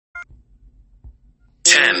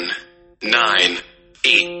10, 9,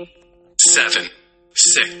 8, 7,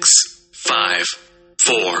 6, 5,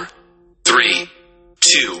 4, 3,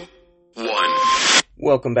 2, 1.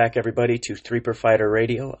 Welcome back, everybody, to Threeper Fighter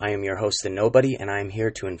Radio. I am your host, The Nobody, and I am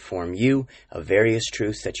here to inform you of various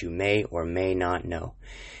truths that you may or may not know.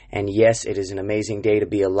 And yes, it is an amazing day to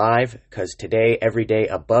be alive, because today, every day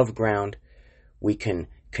above ground, we can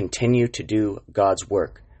continue to do God's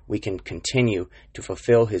work. We can continue to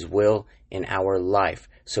fulfill His will in our life.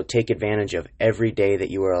 So take advantage of every day that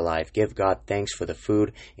you are alive. Give God thanks for the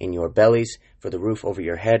food in your bellies, for the roof over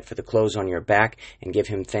your head, for the clothes on your back, and give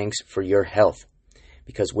Him thanks for your health.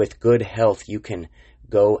 Because with good health, you can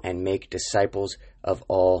go and make disciples of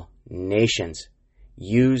all nations.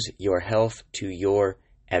 Use your health to your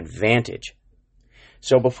advantage.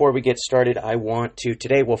 So before we get started,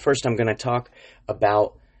 first I'm going to talk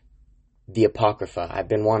about the apocrypha. I've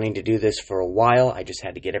been wanting to do this for a while. I just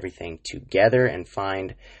had to get everything together and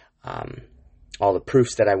find all the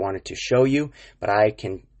proofs that I wanted to show you. But I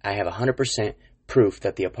have 100% proof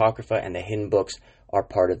that the apocrypha and the hidden books are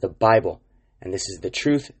part of the Bible. And this is the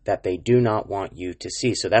truth that they do not want you to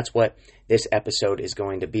see. So that's what this episode is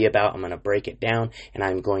going to be about. I'm going to break it down, and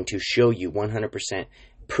I'm going to show you 100%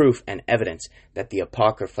 proof and evidence that the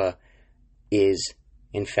apocrypha is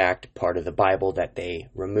in fact part of the Bible that they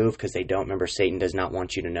remove because they don't. Remember, Satan does not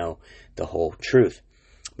want you to know the whole truth.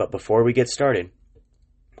 But before we get started,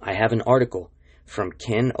 I have an article from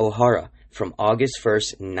Ken O'Hara from August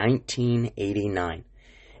 1st, 1989,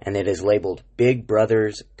 and it is labeled Big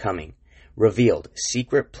Brother's Coming. Revealed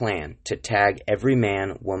secret plan to tag every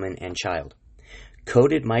man, woman, and child.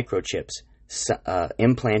 Coded microchips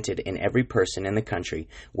implanted in every person in the country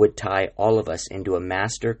would tie all of us into a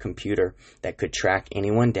master computer that could track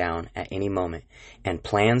anyone down at any moment, and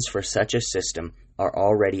plans for such a system are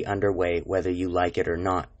already underway whether you like it or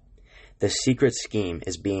not. The secret scheme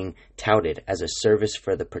is being touted as a service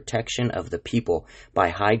for the protection of the people by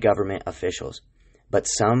high government officials, but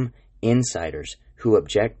some insiders who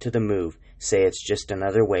object to the move say it's just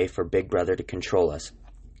another way for Big Brother to control us.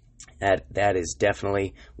 That is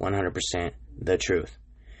definitely 100% the truth.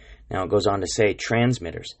 Now it goes on to say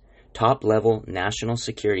transmitters, top-level national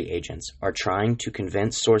security agents are trying to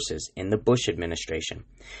convince sources in the Bush administration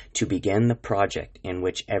to begin the project in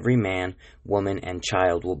which every man, woman, and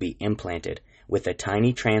child will be implanted with a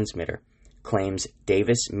tiny transmitter, claims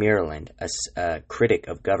Davis Maryland, a critic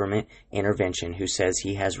of government intervention who says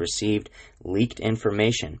he has received leaked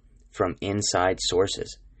information from inside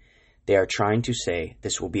sources. They are trying to say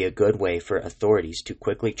this will be a good way for authorities to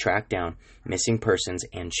quickly track down missing persons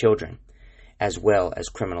and children, as well as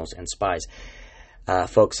criminals and spies.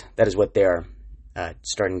 Folks, that is what they're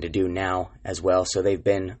starting to do now as well. So they've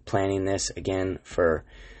been planning this again for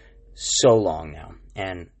so long now.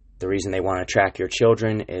 And the reason they want to track your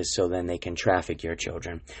children is so then they can traffic your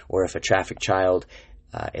children. Or if a trafficked child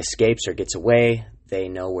escapes or gets away, they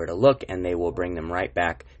know where to look and they will bring them right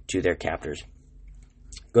back to their captors.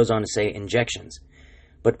 Goes on to say injections.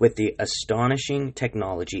 But with the astonishing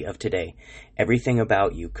technology of today, everything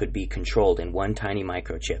about you could be controlled in one tiny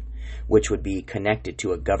microchip, which would be connected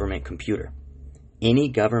to a government computer. Any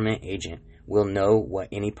government agent will know what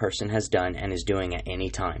any person has done and is doing at any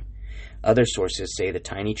time. Other sources say the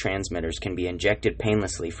tiny transmitters can be injected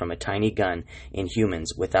painlessly from a tiny gun in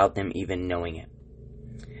humans without them even knowing it.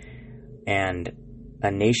 And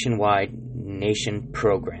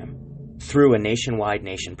through a nationwide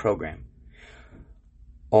nation program,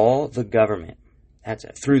 all the government,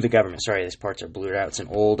 sorry, these parts are blurred out. It's an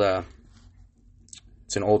old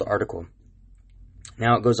article.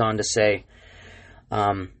 Now it goes on to say,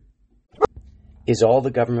 is all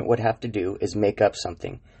the government would have to do is make up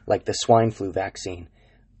something, like the swine flu vaccine.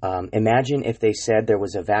 Imagine if they said there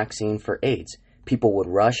was a vaccine for AIDS. People would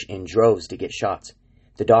rush in droves to get shots.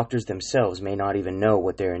 The doctors themselves may not even know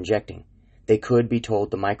what they're injecting. They could be told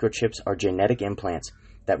the microchips are genetic implants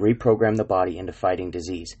that reprogram the body into fighting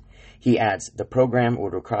disease. He adds, the program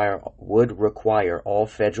would require all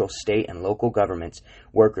federal, state, and local governments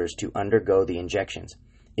workers to undergo the injections.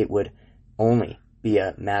 It would only be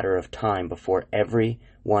a matter of time before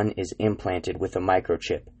everyone is implanted with a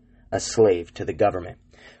microchip, a slave to the government.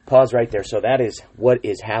 Pause right there. So that is what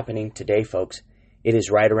is happening today, folks. It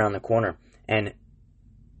is right around the corner. And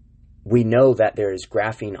we know that there is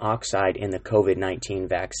graphene oxide in the COVID-19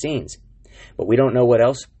 vaccines, but we don't know what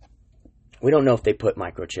else. We don't know if they put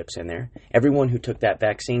microchips in there. Everyone who took that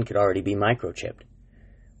vaccine could already be microchipped.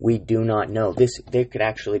 We do not know. They could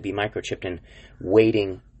actually be microchipped and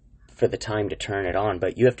waiting for the time to turn it on,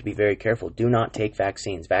 but you have to be very careful. Do not take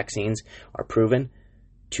vaccines. Vaccines are proven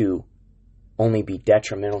to only be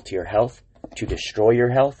detrimental to your health to destroy your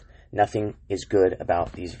health, nothing is good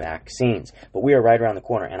about these vaccines. But we are right around the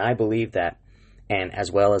corner, and I believe that, and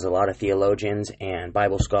as well as a lot of theologians and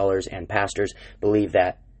Bible scholars and pastors believe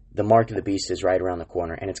that the mark of the beast is right around the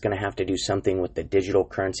corner, and it's going to have to do something with the digital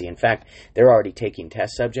currency. In fact, they're already taking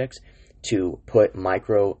test subjects to put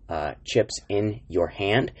micro chips in your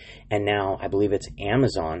hand, and now I believe it's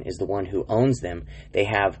Amazon is the one who owns them. They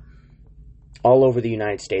have all over the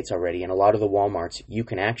United States already, and a lot of the Walmarts, you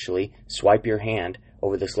can actually swipe your hand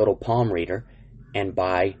over this little palm reader and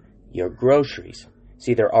buy your groceries.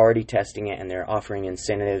 See, they're already testing it, and they're offering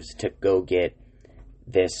incentives to go get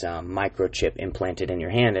this microchip implanted in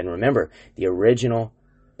your hand. And remember, the original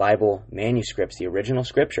Bible manuscripts, the original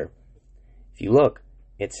scripture, if you look,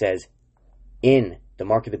 it says, the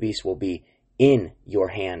mark of the beast will be in your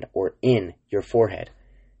hand or in your forehead,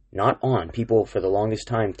 not on. People for the longest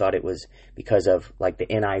time thought it was because of, like, the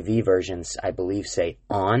NIV versions, I believe, say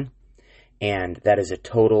on, and that is a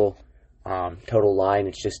total lie, and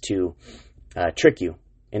it's just to trick you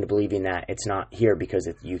into believing that it's not here because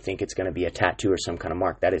you think it's going to be a tattoo or some kind of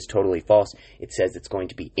mark. That is totally false. It says it's going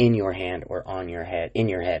to be in your hand or on your head, in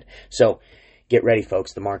your head. So get ready,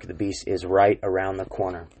 folks. The mark of the beast is right around the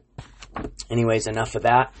corner. Anyways, enough of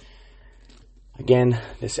that. Again,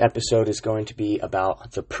 this episode is going to be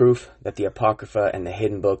about the proof that the apocrypha and the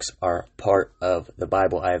hidden books are part of the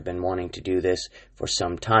Bible. I have been wanting to do this for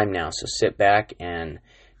some time now. So sit back and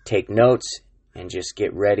take notes and just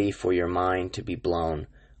get ready for your mind to be blown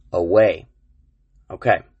away.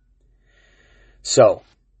 Okay. So,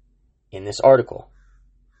 in this article,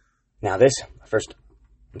 this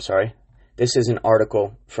is an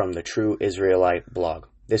article from the True Israelite blog.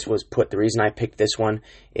 The reason I picked this one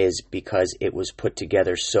is because it was put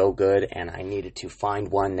together so good, and I needed to find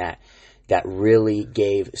one that really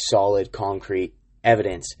gave solid, concrete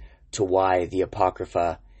evidence to why the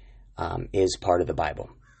apocrypha is part of the Bible.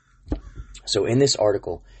 So in this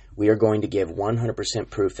article, we are going to give 100%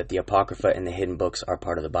 proof that the apocrypha and the hidden books are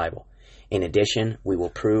part of the Bible. In addition, we will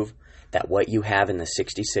prove that what you have in the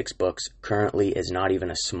 66 books currently is not even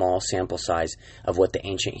a small sample size of what the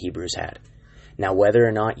ancient Hebrews had. Now, whether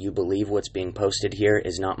or not you believe what's being posted here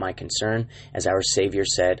is not my concern. As our Savior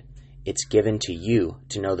said, it's given to you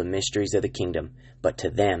to know the mysteries of the kingdom, but to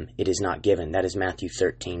them it is not given. That is Matthew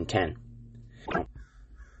 13:10.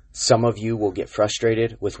 Some of you will get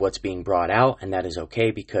frustrated with what's being brought out, and that is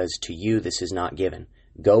okay because to you this is not given.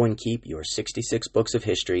 Go and keep your 66 books of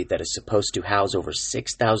history that is supposed to house over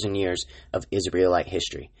 6,000 years of Israelite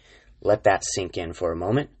history. Let that sink in for a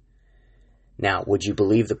moment. Now, would you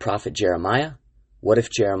believe the prophet Jeremiah? What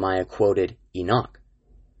if Jeremiah quoted Enoch?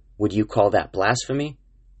 Would you call that blasphemy?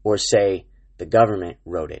 Or say the government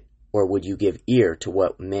wrote it? Or would you give ear to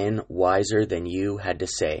what men wiser than you had to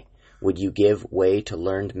say? Would you give way to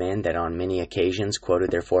learned men that on many occasions quoted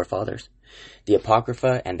their forefathers? The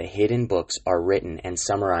Apocrypha and the hidden books are written and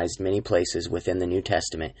summarized many places within the New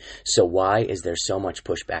Testament, so why is there so much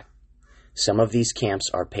pushback? Some of these camps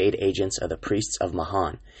are paid agents of the priests of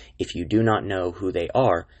Mahan. If you do not know who they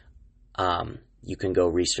are, you can go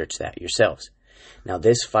research that yourselves. Now,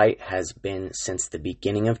 this fight has been since the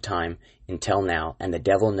beginning of time until now, and the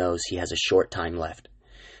devil knows he has a short time left.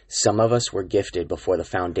 Some of us were gifted before the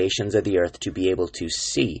foundations of the earth to be able to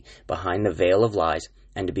see behind the veil of lies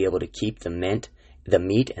and to be able to keep the meat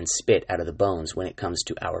and spit out of the bones when it comes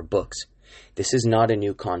to our books. This is not a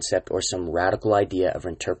new concept or some radical idea of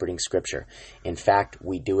interpreting Scripture. In fact,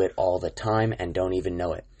 we do it all the time and don't even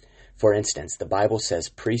know it. For instance, the Bible says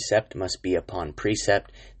precept must be upon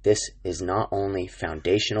precept. This is not only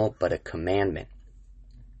foundational, but a commandment.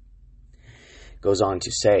 It goes on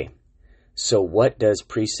to say, so what does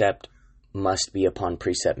precept must be upon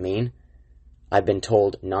precept mean? I've been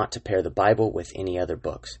told not to pair the Bible with any other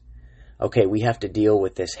books. Okay, we have to deal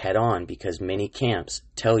with this head on because many camps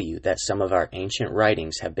tell you that some of our ancient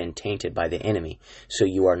writings have been tainted by the enemy, so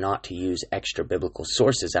you are not to use extra biblical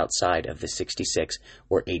sources outside of the 66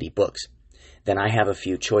 or 80 books. Then I have a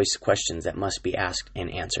few choice questions that must be asked and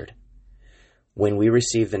answered. When we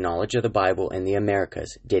received the knowledge of the Bible in the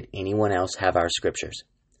Americas, did anyone else have our scriptures?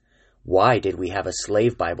 Why did we have a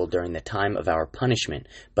slave Bible during the time of our punishment,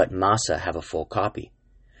 but Massa have a full copy?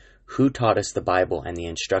 Who taught us the Bible and the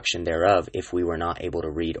instruction thereof if we were not able to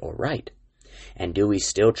read or write? And do we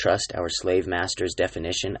still trust our slave master's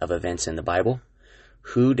definition of events in the Bible?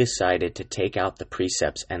 Who decided to take out the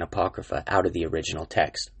precepts and apocrypha out of the original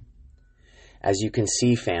text? As you can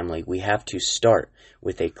see, family, we have to start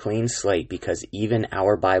with a clean slate because even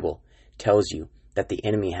our Bible tells you that the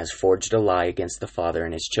enemy has forged a lie against the Father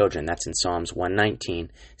and his children. That's in Psalms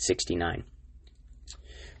 119:69.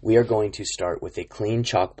 We are going to start with a clean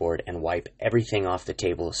chalkboard and wipe everything off the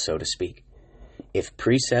table, so to speak. If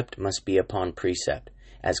precept must be upon precept,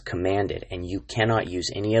 as commanded, and you cannot use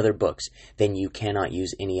any other books, then you cannot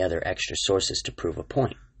use any other extra sources to prove a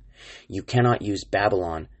point. You cannot use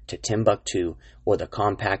Babylon to Timbuktu or the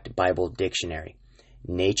Compact Bible Dictionary.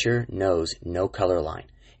 Nature knows no color line,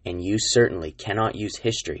 and you certainly cannot use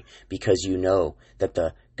history because you know that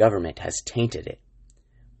the government has tainted it.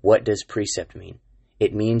 What does precept mean?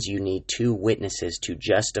 It means you need two witnesses to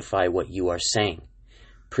justify what you are saying.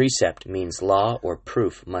 Precept means law or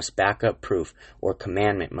proof must back up proof, or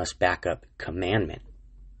commandment must back up commandment.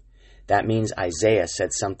 That means Isaiah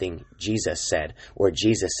said something Jesus said, or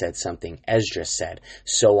Jesus said something Esdras said,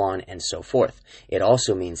 so on and so forth. It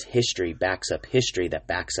also means history backs up history that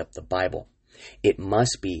backs up the Bible. It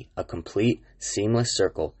must be a complete, seamless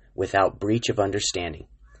circle without breach of understanding.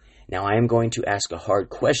 Now, I am going to ask a hard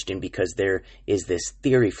question because there is this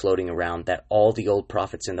theory floating around that all the old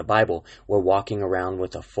prophets in the Bible were walking around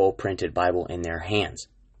with a full printed Bible in their hands.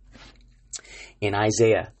 In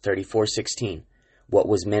Isaiah 34:16, what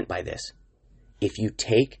was meant by this? If you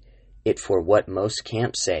take it for what most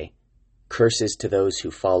camps say, curses to those who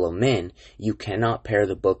follow men, you cannot pair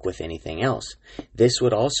the book with anything else. This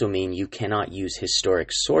would also mean you cannot use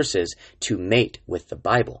historic sources to mate with the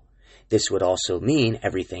Bible. This would also mean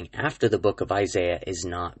everything after the book of Isaiah is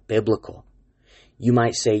not biblical. You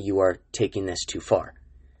might say you are taking this too far.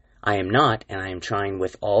 I am not, and I am trying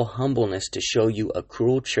with all humbleness to show you a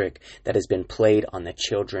cruel trick that has been played on the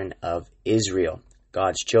children of Israel.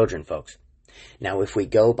 God's children, folks. Now, if we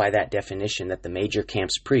go by that definition that the major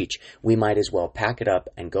camps preach, we might as well pack it up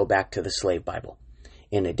and go back to the slave Bible.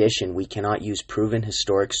 In addition, we cannot use proven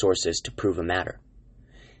historic sources to prove a matter.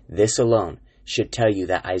 This alone should tell you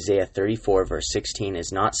that Isaiah 34 verse 16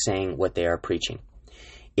 is not saying what they are preaching.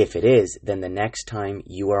 If it is, then the next time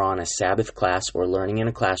you are on a Sabbath class or learning in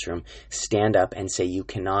a classroom, stand up and say you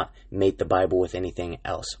cannot mate the Bible with anything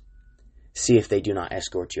else. See if they do not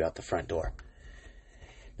escort you out the front door.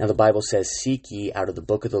 Now the Bible says, seek ye out of the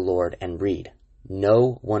book of the Lord and read.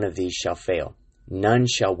 No one of these shall fail. None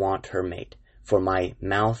shall want her mate. For my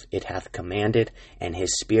mouth it hath commanded, and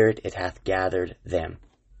his spirit it hath gathered them.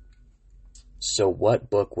 So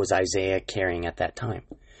what book was Isaiah carrying at that time?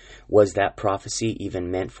 Was that prophecy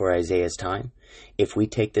even meant for Isaiah's time? If we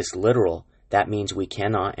take this literal, that means we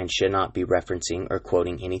cannot and should not be referencing or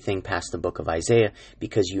quoting anything past the book of Isaiah,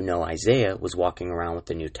 because you know Isaiah was walking around with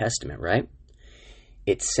the New Testament, right?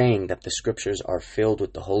 It's saying that the scriptures are filled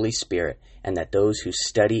with the Holy Spirit, and that those who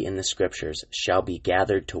study in the scriptures shall be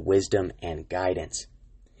gathered to wisdom and guidance.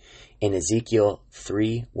 In Ezekiel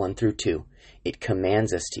 3:1-2, it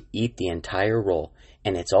commands us to eat the entire roll,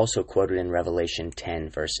 and it's also quoted in Revelation 10,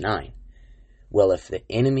 verse 9. Well, if the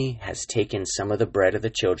enemy has taken some of the bread of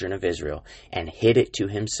the children of Israel and hid it to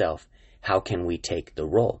himself, how can we take the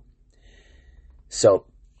roll? So,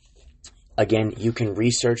 again, you can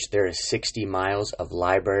research. There is 60 miles of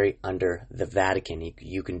library under the Vatican.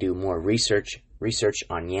 You can do more research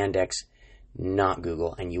on Yandex, not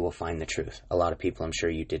Google, and you will find the truth. A lot of people, I'm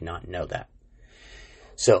sure you did not know that.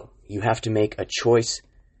 So, you have to make a choice.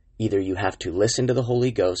 Either you have to listen to the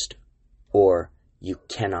Holy Ghost, or you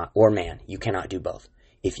cannot do both.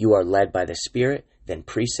 If you are led by the Spirit, then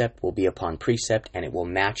precept will be upon precept, and it will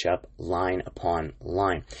match up line upon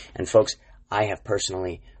line. And folks, I have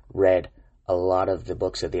personally read a lot of the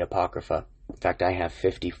books of the apocrypha. In fact, I have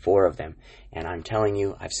 54 of them. And I'm telling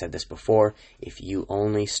you, I've said this before, if you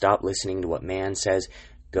only stop listening to what man says,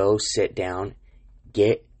 go sit down,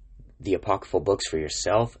 get the apocryphal books for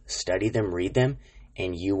yourself, study them, read them,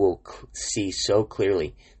 and you will see so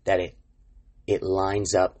clearly that it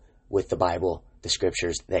lines up with the Bible, the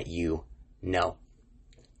scriptures that you know.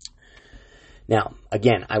 Now,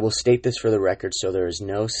 again, I will state this for the record so there is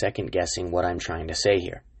no second guessing what I'm trying to say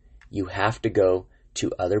here. You have to go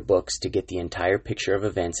to other books to get the entire picture of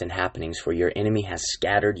events and happenings, for your enemy has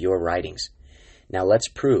scattered your writings. Now let's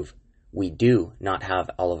prove we do not have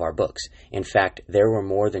all of our books. In fact, there were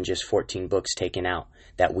more than just 14 books taken out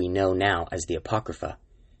that we know now as the apocrypha.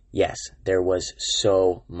 Yes, there was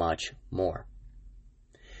so much more.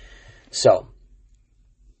 So,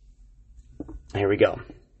 here we go.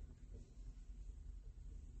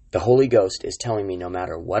 The Holy Ghost is telling me no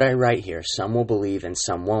matter what I write here, some will believe and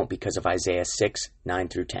some won't because of Isaiah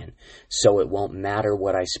 6:9-10. So it won't matter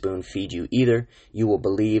what I spoon feed you either. You will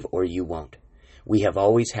believe or you won't. We have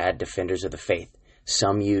always had defenders of the faith.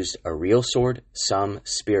 Some used a real sword, some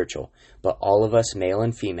spiritual. But all of us, male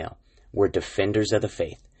and female, were defenders of the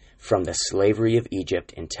faith. From the slavery of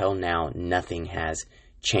Egypt until now, nothing has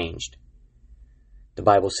changed. The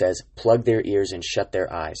Bible says, plug their ears and shut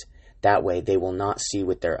their eyes. That way they will not see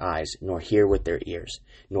with their eyes, nor hear with their ears,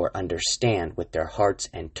 nor understand with their hearts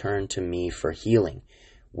and turn to me for healing.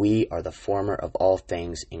 We are the former of all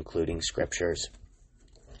things, including scriptures.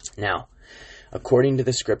 Now, according to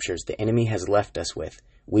the scriptures the enemy has left us with,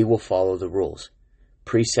 we will follow the rules.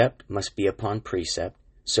 Precept must be upon precept,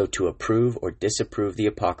 so to approve or disapprove the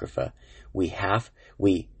apocrypha,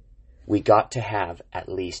 we got to have at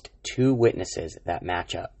least 2 witnesses that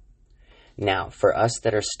match up. Now, for us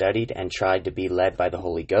that are studied and tried to be led by the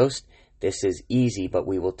Holy Ghost, this is easy, but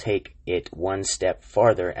we will take it one step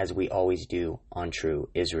farther, as we always do on True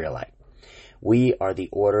Israelite. We are the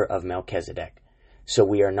order of Melchizedek, so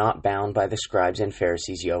we are not bound by the scribes and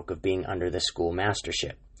Pharisees' yoke of being under the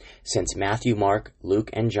schoolmastership. Since Matthew, Mark, Luke,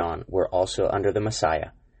 and John were also under the Messiah,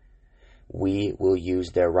 we will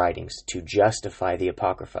use their writings to justify the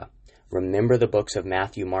Apocrypha. Remember, the books of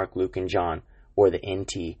Matthew, Mark, Luke, and John, or the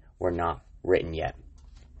NT, were not written yet.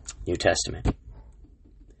 New Testament.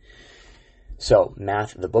 So,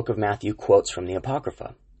 the book of Matthew quotes from the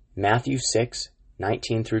Apocrypha. Matthew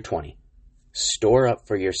 6:19 through 20. Store up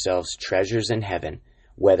for yourselves treasures in heaven,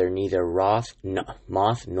 whether neither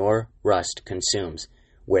moth nor rust consumes,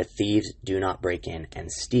 where thieves do not break in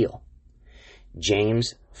and steal.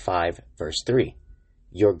 James 5 verse 3.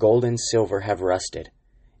 Your gold and silver have rusted,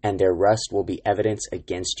 and their rust will be evidence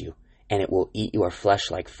against you, and it will eat your flesh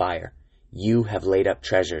like fire. You have laid up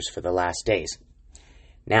treasures for the last days.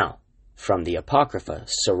 Now, from the Apocrypha,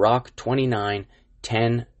 Sirach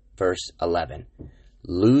 29:10 verse 11.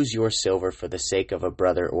 Lose your silver for the sake of a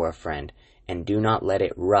brother or a friend, and do not let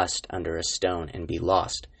it rust under a stone and be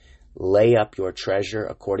lost. Lay up your treasure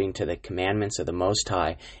according to the commandments of the Most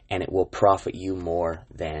High, and it will profit you more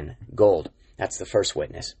than gold. That's the first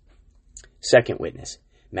witness. Second witness,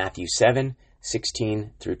 Matthew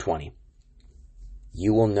 7:16 through 20.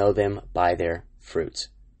 You will know them by their fruits.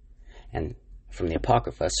 And from the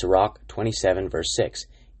Apocrypha, Sirach 27 verse 6.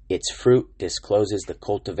 Its fruit discloses the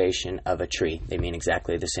cultivation of a tree. They mean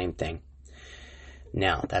exactly the same thing.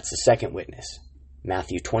 Now, that's the second witness.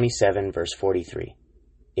 Matthew 27 verse 43.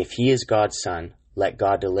 If he is God's son, let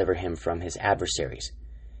God deliver him from his adversaries.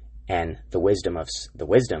 And the wisdom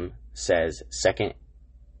says,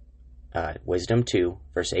 Wisdom 2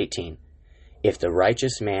 verse 18. If the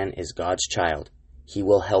righteous man is God's child, he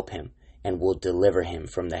will help him and will deliver him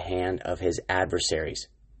from the hand of his adversaries.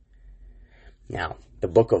 Now, the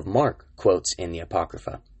book of Mark quotes in the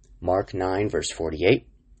Apocrypha. Mark 9 verse 48.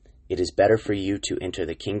 It is better for you to enter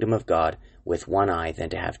the kingdom of God with one eye than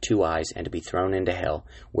to have 2 eyes and to be thrown into hell,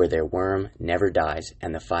 where their worm never dies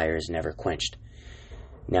and the fire is never quenched.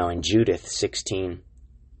 Now in Judith 16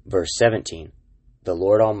 verse 17, the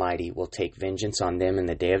Lord Almighty will take vengeance on them in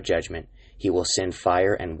the day of judgment. He will send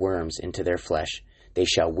fire and worms into their flesh. They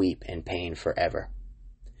shall weep in pain forever.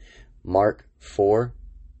 Mark 4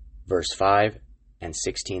 verse 5 and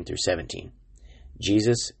 16 through 17.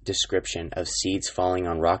 Jesus' description of seeds falling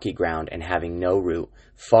on rocky ground and having no root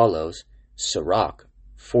follows Sirach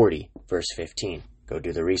 40 verse 15. Go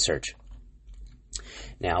do the research.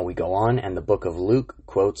 Now we go on, and the book of Luke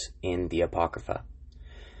quotes in the Apocrypha.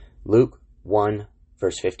 Luke 1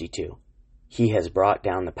 verse 52. He has brought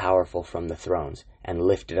down the powerful from the thrones and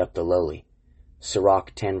lifted up the lowly.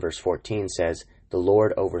 Sirach 10 verse 14 says, the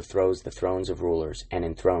Lord overthrows the thrones of rulers and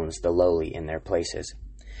enthrones the lowly in their places.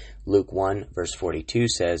 Luke 1 verse 42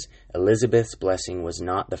 says, Elizabeth's blessing was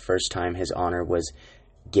not the first time his honor was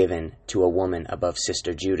given to a woman above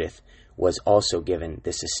Sister Judith, was also given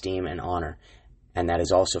this esteem and honor, and that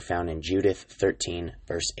is also found in Judith 13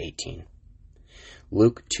 verse 18.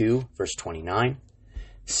 Luke 2 verse 29.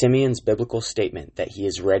 Simeon's biblical statement that he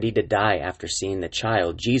is ready to die after seeing the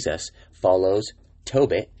child Jesus follows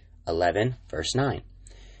Tobit 11 verse 9.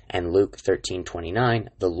 And Luke 13:29,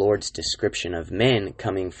 the Lord's description of men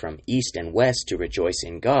coming from east and west to rejoice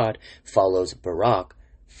in God follows Baruch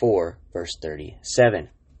 4 verse 37.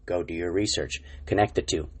 Go do your research. Connect the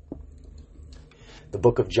two. The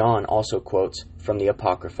book of John also quotes from the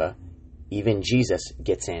Apocrypha. Even Jesus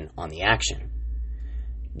gets in on the action.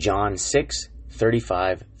 John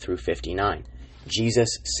 6:35 through 59.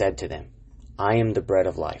 Jesus said to them, I am the bread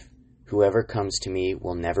of life. Whoever comes to me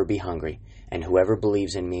will never be hungry, and whoever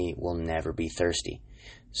believes in me will never be thirsty.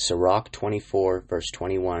 Sirach 24 verse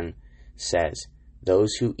 21 says,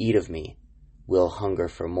 those who eat of me will hunger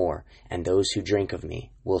for more, and those who drink of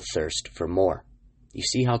me will thirst for more. You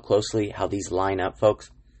see how these line up,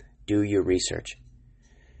 folks? Do your research.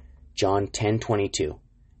 John 10:22.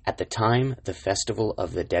 At the time the festival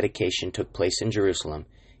of the dedication took place in Jerusalem,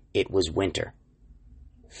 it was winter.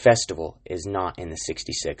 Festival is not in the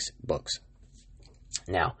 66 books.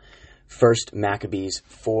 Now, 1 Maccabees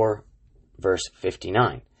 4, verse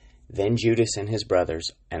 59. Then Judas and his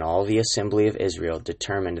brothers and all the assembly of Israel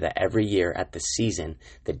determined that every year at the season,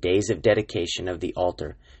 the days of dedication of the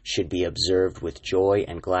altar should be observed with joy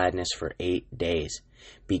and gladness for 8 days,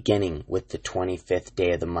 beginning with the 25th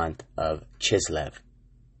day of the month of Chislev.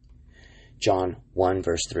 John 1,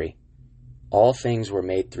 verse 3. All things were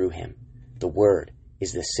made through him. The Word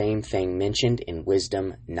is the same thing mentioned in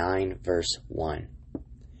Wisdom 9, verse 1.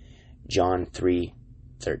 John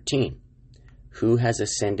 3:13. Who has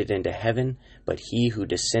ascended into heaven, but he who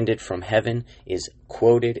descended from heaven is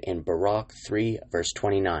quoted in Baruch 3, verse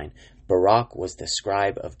 29. Baruch was the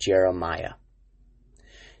scribe of Jeremiah.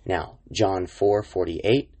 Now, John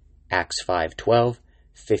 4:48, Acts 5:12,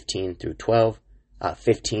 15 through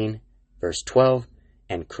 15, verse 12,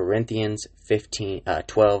 and Corinthians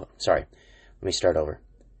 12. Sorry, let me start over.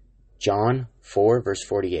 John 4, verse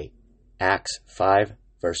 48, Acts 5,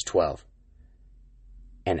 verse 12,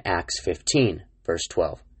 and Acts 15, verse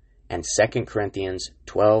 12, and 2 Corinthians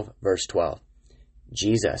 12, verse 12.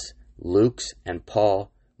 Jesus, Luke's and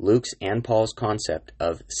Paul's concept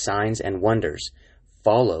of signs and wonders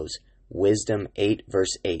follows Wisdom 8,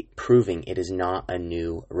 verse 8, proving it is not a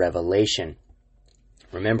new revelation.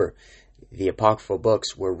 Remember, the apocryphal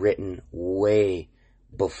books were written way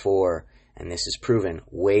before, and this is proven,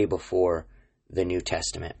 way before the New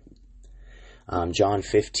Testament. John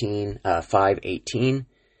 5:18,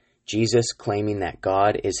 Jesus claiming that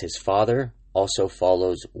God is his Father also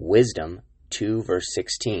follows Wisdom 2, verse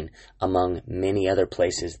 16. Among many other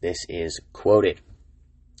places this is quoted.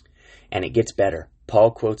 And it gets better.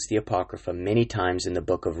 Paul quotes the Apocrypha many times in the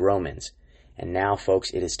book of Romans. And now,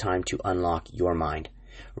 folks, it is time to unlock your mind.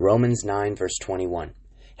 Romans 9, verse 21.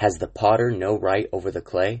 Has the potter no right over the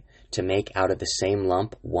clay to make out of the same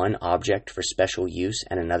lump one object for special use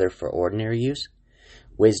and another for ordinary use?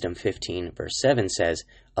 Wisdom 15, verse 7 says,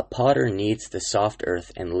 a potter kneads the soft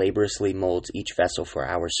earth and laboriously molds each vessel for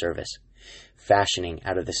our service, fashioning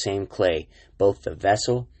out of the same clay both the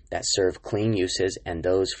vessel that serve clean uses and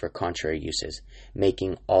those for contrary uses,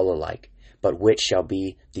 making all alike. But which shall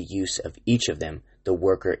be the use of each of them, the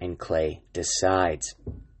worker in clay decides.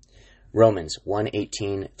 Romans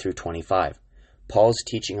 1:18 through 25. Paul's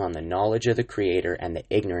teaching on the knowledge of the Creator and the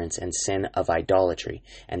ignorance and sin of idolatry,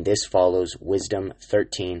 and this follows Wisdom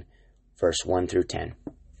 13, verse 1 through 10.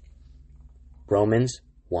 Romans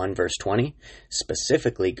 1, verse 20,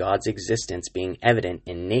 specifically God's existence being evident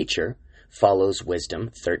in nature, follows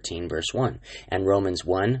Wisdom 13, verse 1. And Romans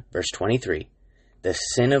 1, verse 23, the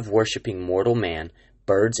sin of worshiping mortal man,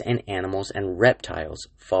 birds and animals and reptiles,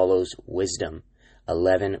 follows Wisdom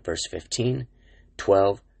 11, verse 15,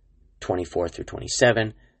 12, 24 through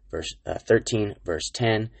 27, verse 13, verse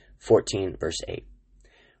 10, 14, verse 8.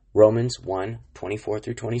 Romans 1, 24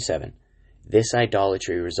 through 27. This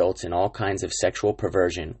idolatry results in all kinds of sexual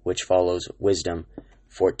perversion, which follows Wisdom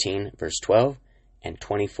 14, verse 12, and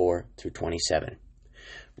 24 through 27.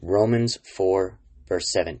 Romans 4,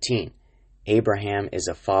 verse 17. Abraham is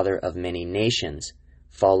a father of many nations,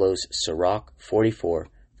 follows Sirach 44,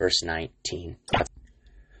 verse 19.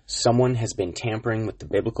 Someone has been tampering with the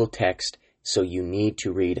biblical text, so you need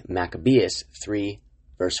to read Maccabees 3,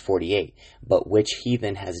 verse 48. But which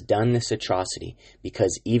heathen has done this atrocity?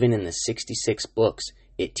 Because even in the 66 books,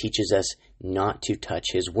 it teaches us not to touch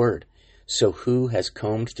his word. So who has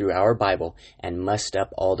combed through our Bible and mussed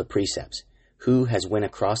up all the precepts? Who has went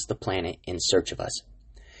across the planet in search of us?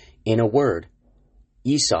 In a word,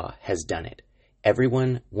 Esau has done it.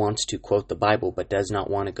 Everyone wants to quote the Bible but does not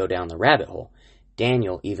want to go down the rabbit hole.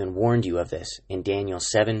 Daniel even warned you of this in Daniel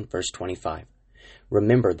 7, verse 25.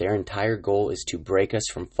 Remember, their entire goal is to break us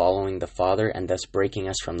from following the Father and thus breaking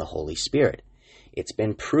us from the Holy Spirit. It's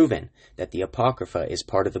been proven that the Apocrypha is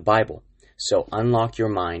part of the Bible, so unlock your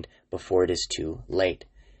mind before it is too late.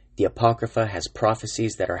 The Apocrypha has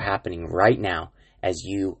prophecies that are happening right now as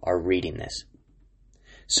you are reading this.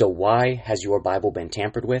 So why has your Bible been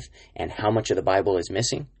tampered with, and how much of the Bible is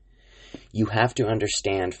missing? You have to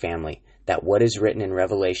understand, family, that what is written in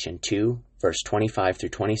Revelation 2, verse 25 through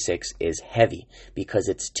 26 is heavy, because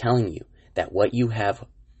it's telling you that what you have,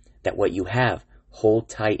 hold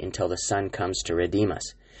tight until the Son comes to redeem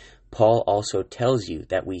us. Paul also tells you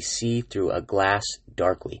that we see through a glass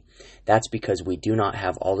darkly. That's because we do not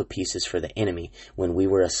have all the pieces, for the enemy, when we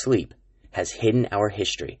were asleep, has hidden our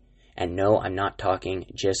history. And no, I'm not talking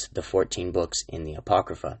just the 14 books in the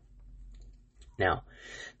Apocrypha. Now,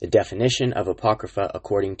 the definition of Apocrypha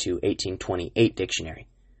according to 1828 dictionary.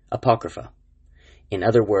 Apocrypha, in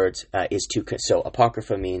other words, so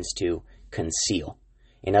Apocrypha means to conceal.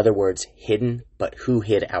 In other words, hidden, but who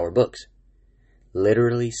hid our books?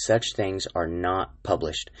 Literally, such things are not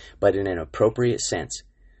published, but in an appropriate sense,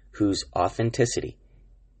 whose authenticity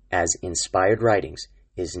as inspired writings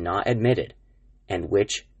is not admitted, and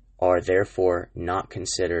which are therefore not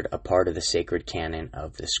considered a part of the sacred canon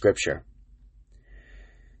of the Scripture.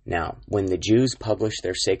 Now, when the Jews published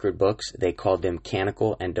their sacred books, they called them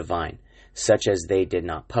canonical and divine. Such as they did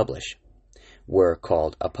not publish were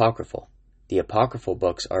called apocryphal. The apocryphal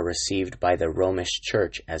books are received by the Romish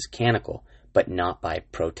Church as canonical, but not by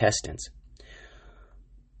Protestants.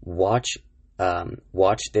 Watch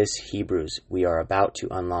this, Hebrews. We are about to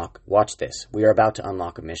unlock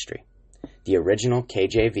a mystery. The original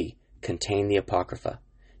KJV contained the apocrypha,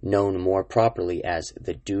 known more properly as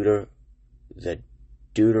the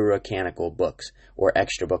Deuterocanonical books, or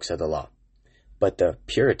extra books of the law. But the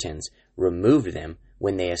Puritans removed them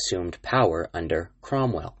when they assumed power under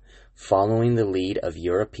Cromwell, following the lead of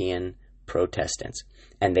European Protestants,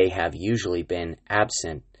 and they have usually been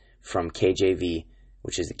absent from KJV,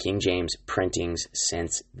 which is the King James, printings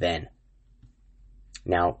since then.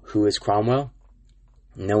 Now, who is Cromwell?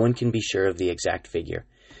 No one can be sure of the exact figure,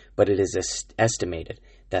 but it is estimated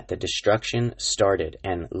that the destruction started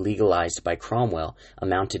and legalized by Cromwell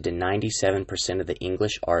amounted to 97% of the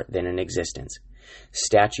English art then in existence.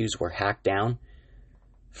 Statues were hacked down,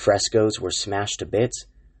 frescoes were smashed to bits,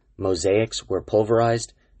 mosaics were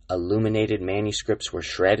pulverized, illuminated manuscripts were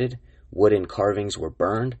shredded, wooden carvings were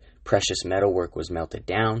burned, precious metalwork was melted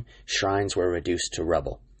down, shrines were reduced to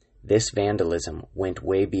rubble. This vandalism went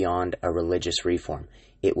way beyond a religious reform.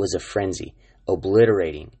 It was a frenzy,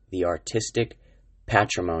 obliterating the artistic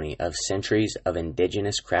patrimony of centuries of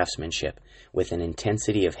indigenous craftsmanship with an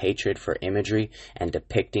intensity of hatred for imagery and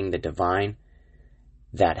depicting the divine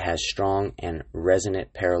that has strong and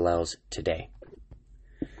resonant parallels today.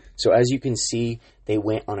 So as you can see, they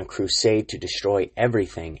went on a crusade to destroy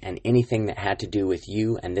everything and anything that had to do with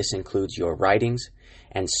you, and this includes your writings,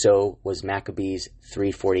 and so was Maccabees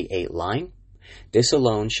 3:48 lying. This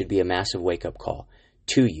alone should be a massive wake-up call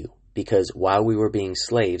to you, because while we were being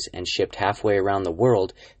slaves and shipped halfway around the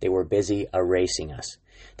world, they were busy erasing us.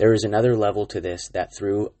 There is another level to this that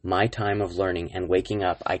through my time of learning and waking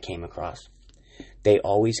up I came across. They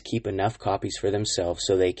always keep enough copies for themselves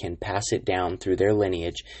so they can pass it down through their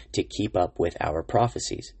lineage to keep up with our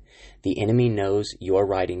prophecies. The enemy knows your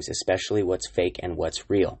writings, especially what's fake and what's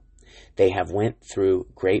real. They have went through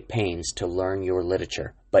great pains to learn your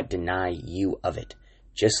literature, but deny you of it.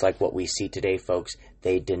 Just like what we see today, folks,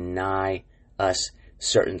 they deny us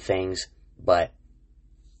certain things, but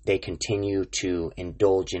they continue to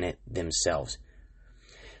indulge in it themselves.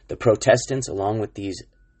 The Protestants, along with these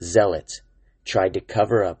zealots, tried to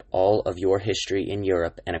cover up all of your history in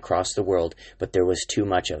Europe and across the world, but there was too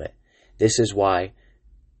much of it. This is why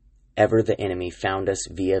ever the enemy found us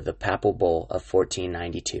via the Papal Bull of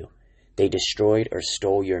 1492. They destroyed or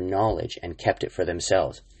stole your knowledge and kept it for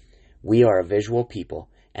themselves. We are a visual people,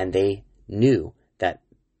 and they knew that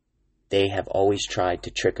they have always tried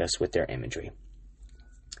to trick us with their imagery.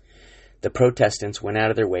 The Protestants went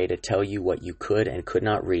out of their way to tell you what you could and could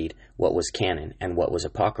not read, what was canon and what was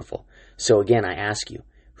apocryphal. So again, I ask you,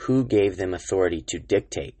 who gave them authority to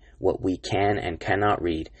dictate what we can and cannot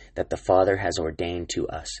read that the Father has ordained to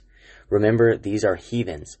us? Remember, these are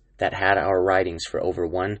heathens that had our writings for over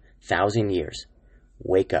 1,000 years.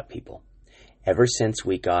 Wake up, people. Ever since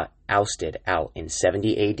we got ousted out in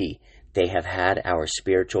 70 AD, they have had our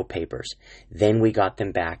spiritual papers. Then we got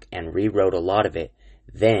them back and rewrote a lot of it.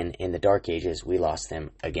 Then, in the Dark Ages, we lost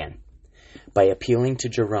them again. By appealing to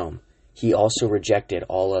Jerome, he also rejected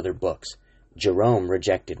all other books. Jerome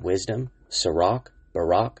rejected Wisdom, Sirach,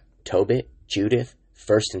 Baruch, Tobit, Judith,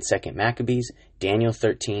 1st and 2nd Maccabees, Daniel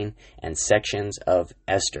 13, and sections of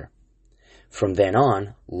Esther. From then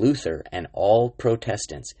on, Luther and all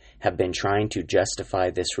Protestants have been trying to justify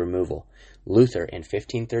this removal. Luther, in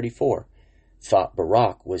 1534, thought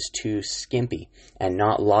Baruch was too skimpy and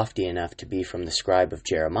not lofty enough to be from the scribe of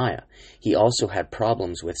Jeremiah. He also had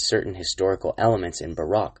problems with certain historical elements in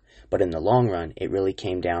Baruch, but in the long run, it really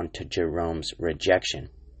came down to Jerome's rejection.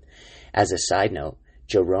 As a side note,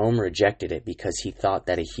 Jerome rejected it because he thought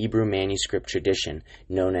that a Hebrew manuscript tradition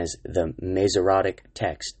known as the Masoretic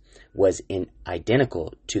text was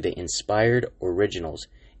identical to the inspired originals,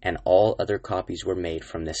 and all other copies were made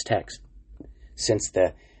from this text. Since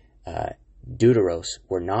the Deuteros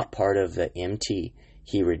were not part of the MT,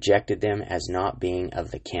 he rejected them as not being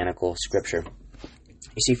of the canonical scripture.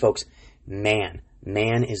 You see, folks, man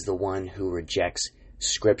is the one who rejects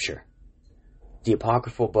scripture. The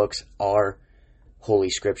apocryphal books are holy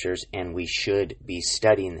scriptures, and we should be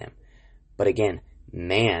studying them. But again,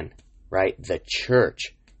 man, right, the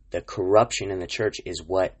church the corruption in the church is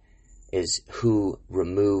who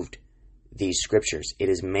removed these scriptures. It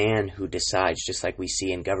is man who decides, just like we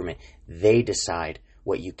see in government. They decide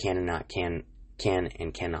what you can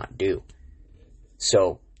and cannot do.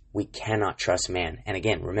 So we cannot trust man. And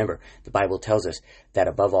again, remember, the Bible tells us that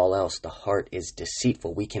above all else, the heart is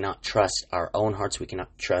deceitful. We cannot trust our own hearts. We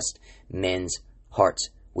cannot trust men's hearts.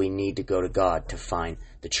 We need to go to God to find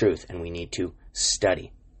the truth, and we need to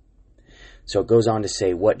study. So it goes on to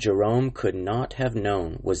say, what Jerome could not have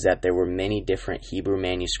known was that there were many different Hebrew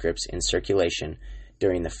manuscripts in circulation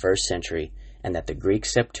during the first century, and that the Greek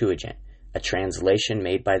Septuagint, a translation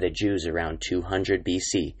made by the Jews around 200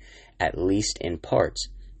 BC, at least in parts,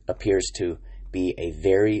 appears to be a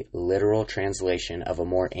very literal translation of a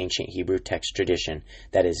more ancient Hebrew text tradition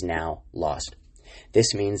that is now lost.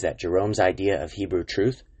 This means that Jerome's idea of Hebrew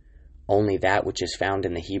truth, only that which is found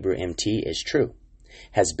in the Hebrew MT is true,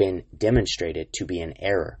 has been demonstrated to be an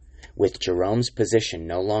error. With Jerome's position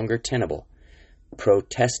no longer tenable,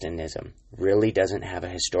 Protestantism really doesn't have a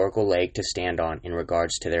historical leg to stand on in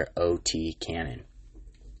regards to their OT canon.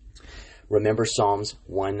 Remember Psalms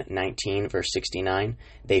 119 verse 69?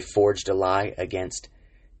 They forged a lie against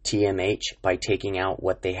TMH by taking out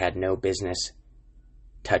what they had no business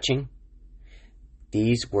touching.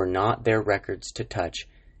 These were not their records to touch,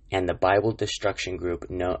 and the Bible Destruction Group,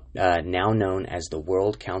 now known as the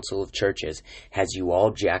World Council of Churches, has you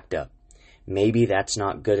all jacked up. Maybe that's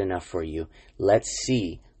not good enough for you. Let's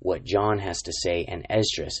see what John has to say and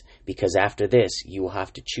Esdras, because after this you will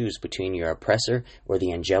have to choose between your oppressor or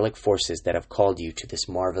the angelic forces that have called you to this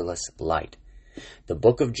marvelous light. The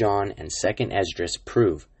book of John and 2nd Esdras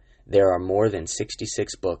prove there are more than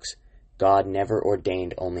 66 books. God never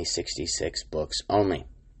ordained only 66 books only.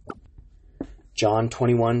 John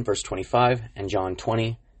 21 verse 25 and John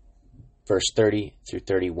 20 verse 30 through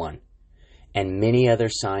 31. And many other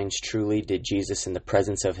signs truly did Jesus in the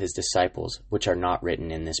presence of his disciples, which are not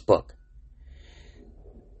written in this book.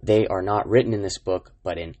 They are not written in this book,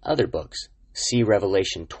 but in other books. See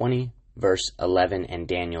Revelation 20, verse 11, and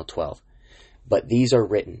Daniel 12. But these are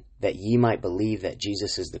written, that ye might believe that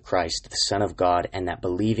Jesus is the Christ, the Son of God, and that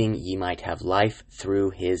believing ye might have life through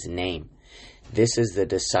his name. This is the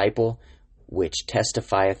disciple which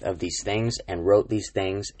testifieth of these things, and wrote these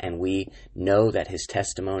things, and we know that his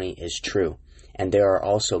testimony is true. And there are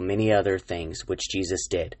also many other things which Jesus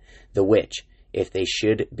did, the which, if they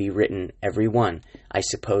should be written every one, I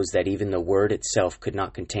suppose that even the word itself could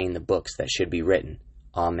not contain the books that should be written.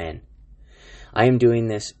 Amen. I am doing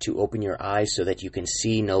this to open your eyes so that you can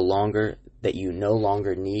see that you no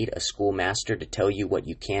longer need a schoolmaster to tell you what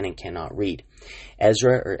you can and cannot read.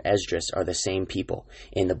 Ezra or Esdras are the same people.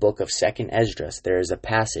 In the book of 2nd Esdras, there is a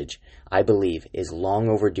passage, I believe, is long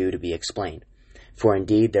overdue to be explained. For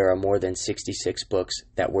indeed there are more than 66 books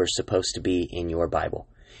that were supposed to be in your Bible.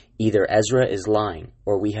 Either Ezra is lying,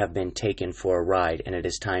 or we have been taken for a ride, and it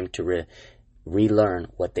is time to relearn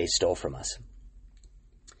what they stole from us.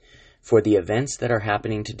 For the events that are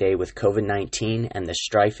happening today with COVID-19 and the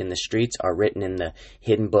strife in the streets are written in the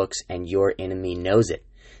hidden books, and your enemy knows it.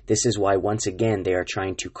 This is why, once again, they are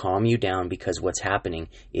trying to calm you down, because what's happening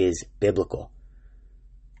is biblical.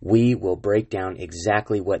 We will break down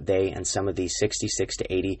exactly what they and some of these 66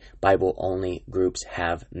 to 80 Bible-only groups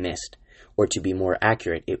have missed. Or to be more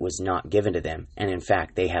accurate, it was not given to them, and in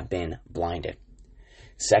fact, they have been blinded.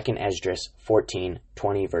 2nd Esdras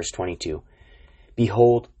 14:20 verse 22.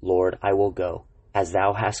 Behold, Lord, I will go, as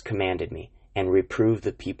thou hast commanded me, and reprove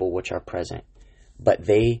the people which are present. But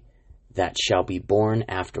they that shall be born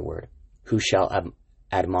afterward, who shall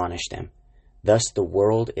admonish them? Thus the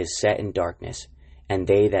world is set in darkness, and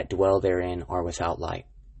they that dwell therein are without light.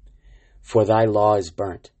 For thy law is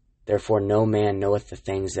burnt, therefore no man knoweth the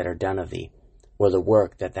things that are done of thee, or the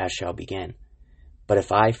work that thou shalt begin. But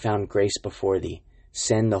if I found grace before thee,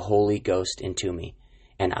 send the Holy Ghost into me,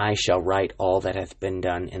 and I shall write all that hath been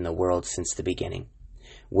done in the world since the beginning,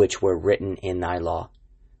 which were written in thy law,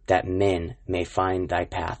 that men may find thy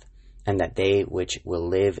path, and that they which will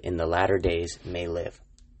live in the latter days may live.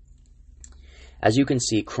 As you can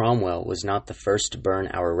see, Cromwell was not the first to burn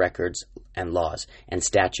our records and laws and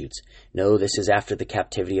statutes. No, this is after the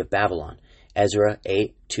captivity of Babylon. Ezra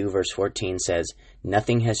 8:2 verse 14 says,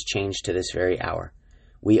 nothing has changed to this very hour.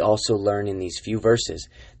 We also learn in these few verses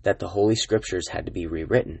that the Holy Scriptures had to be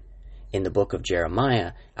rewritten. In the book of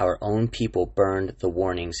Jeremiah, our own people burned the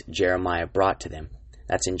warnings Jeremiah brought to them.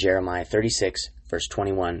 That's in Jeremiah 36, verse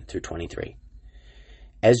 21 through 23.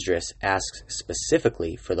 Esdras asks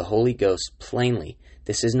specifically for the Holy Ghost plainly.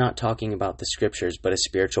 This is not talking about the Scriptures, but a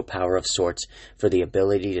spiritual power of sorts for the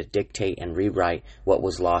ability to dictate and rewrite what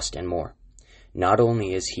was lost and more. Not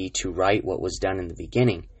only is he to write what was done in the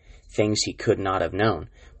beginning, things he could not have known,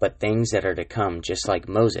 but things that are to come, just like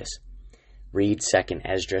Moses. Read 2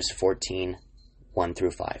 Esdras 14, 1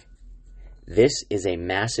 through 5. This is a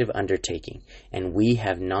massive undertaking, and we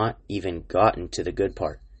have not even gotten to the good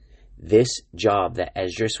part. This job that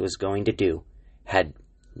Esdras was going to do had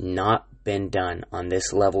not been done on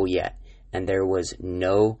this level yet, and there was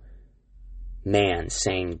no man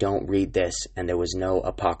saying, don't read this, and there was no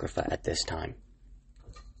apocrypha at this time.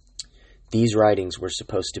 These writings were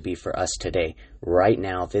supposed to be for us today, right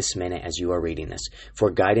now, this minute, as you are reading this, for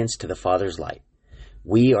guidance to the Father's light.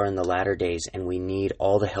 We are in the latter days, and we need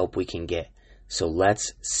all the help we can get. So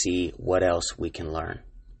let's see what else we can learn.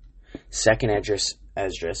 2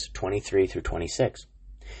 Esdras 23 through 26.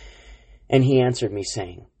 And he answered me,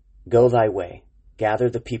 saying, Go thy way, gather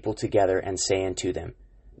the people together, and say unto them,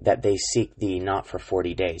 that they seek thee not for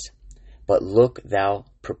 40 days. But look, thou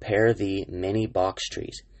prepare thee many box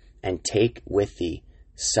trees, and take with thee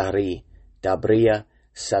Sari, Dabria,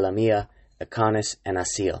 Salamia, Achanis, and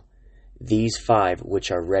Asil, these 5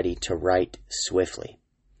 which are ready to write swiftly.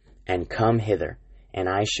 And come hither, and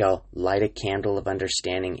I shall light a candle of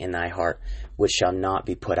understanding in thy heart, which shall not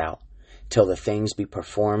be put out, till the things be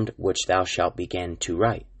performed which thou shalt begin to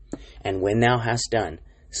write. And when thou hast done,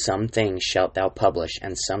 some things shalt thou publish,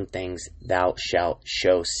 and some things thou shalt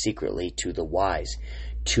show secretly to the wise.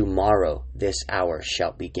 Tomorrow this hour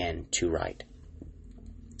shalt begin to write.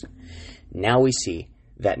 Now we see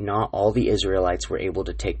that not all the Israelites were able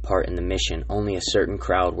to take part in the mission. Only a certain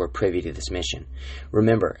crowd were privy to this mission.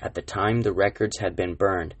 Remember, at the time the records had been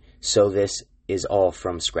burned, so this is all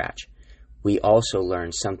from scratch. We also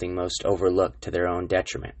learn something most overlooked to their own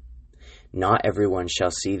detriment. Not everyone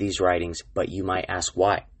shall see these writings, but you might ask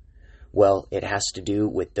why. Well, it has to do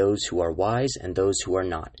with those who are wise and those who are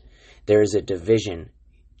not. There is a division.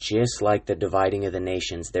 Just like the dividing of the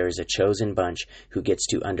nations, there is a chosen bunch who gets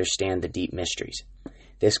to understand the deep mysteries.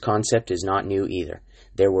 This concept is not new either.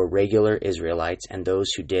 There were regular Israelites and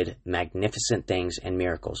those who did magnificent things and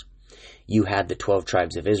miracles. You had the 12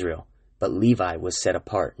 tribes of Israel, but Levi was set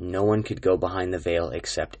apart. No one could go behind the veil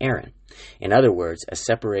except Aaron. In other words, a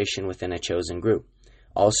separation within a chosen group.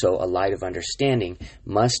 Also, a light of understanding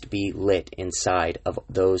must be lit inside of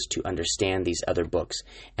those to understand these other books,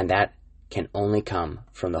 and that can only come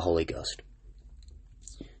from the Holy Ghost.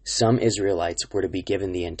 Some Israelites were to be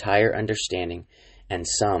given the entire understanding, and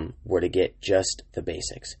some were to get just the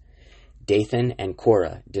basics. Dathan and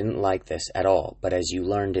Korah didn't like this at all, but as you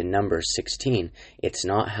learned in Numbers 16, it's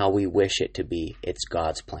not how we wish it to be, it's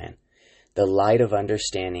God's plan. The light of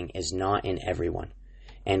understanding is not in everyone,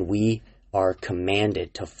 and we are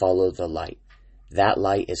commanded to follow the light. That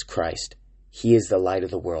light is Christ. He is the light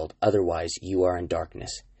of the world, otherwise you are in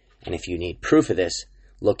darkness. And if you need proof of this,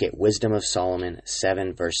 look at Wisdom of Solomon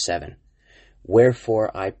 7 verse 7.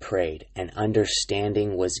 Wherefore I prayed, and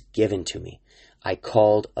understanding was given to me. I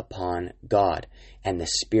called upon God, and the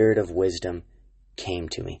spirit of wisdom came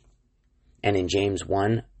to me. And in James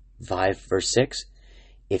 1, 5 verse 6,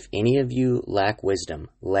 if any of you lack wisdom,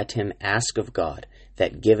 let him ask of God,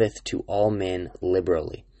 that giveth to all men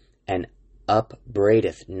liberally, and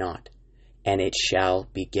upbraideth not, and it shall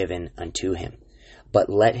be given unto him. But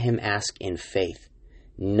let him ask in faith,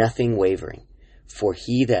 nothing wavering. For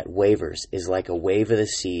he that wavers is like a wave of the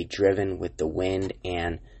sea, driven with the wind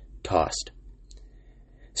and tossed.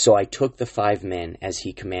 So I took the 5 men, as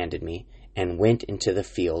he commanded me, and went into the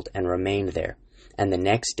field, and remained there. And the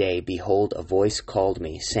next day, behold, a voice called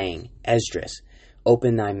me, saying, Esdras,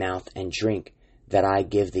 open thy mouth, and drink, that I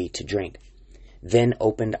give thee to drink. Then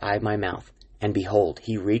opened I my mouth, and behold,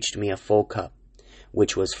 he reached me a full cup,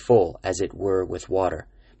 which was full as it were with water,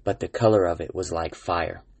 but the color of it was like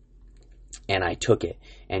fire. And I took it,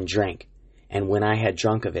 and drank. And when I had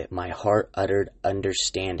drunk of it, my heart uttered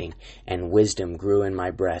understanding, and wisdom grew in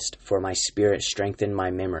my breast, for my spirit strengthened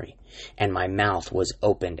my memory, and my mouth was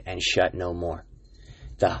opened and shut no more.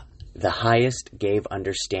 The highest gave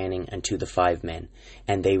understanding unto the 5 men,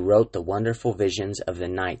 and they wrote the wonderful visions of the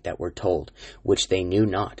night that were told, which they knew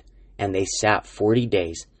not. And they sat 40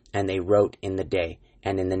 days, and they wrote in the day,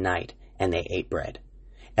 and in the night, and they ate bread.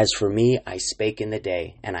 As for me, I spake in the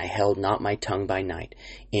day, and I held not my tongue by night.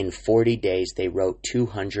 In 40 days they wrote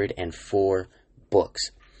 204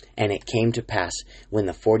 books. And it came to pass, when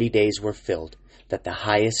the 40 days were filled, that the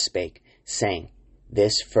highest spake, saying,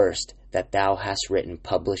 This first that thou hast written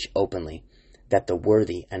publish openly, that the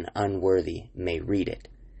worthy and unworthy may read it.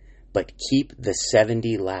 But keep the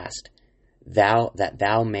 70 last, that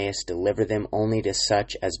thou mayest deliver them only to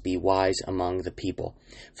such as be wise among the people.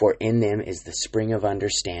 For in them is the spring of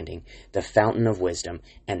understanding, the fountain of wisdom,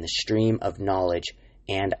 and the stream of knowledge.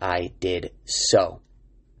 And I did so.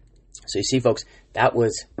 So you see, folks, that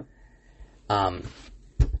was in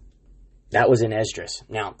Esdras.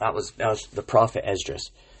 Now, that was the prophet Esdras.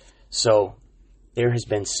 So there has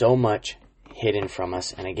been so much hidden from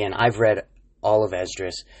us. And again, I've read all of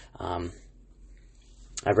Esdras.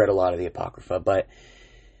 I've read a lot of the apocrypha, but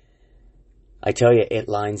I tell you, it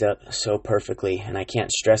lines up so perfectly, and I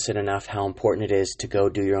can't stress it enough how important it is to go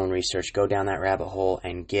do your own research, go down that rabbit hole,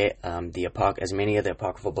 and get as many of the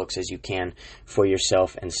apocryphal books as you can for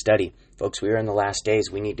yourself and study. Folks, we are in the last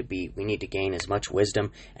days. We need to gain as much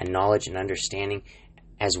wisdom and knowledge and understanding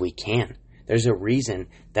as we can. There's a reason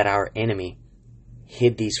that our enemy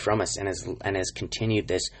hid these from us and has continued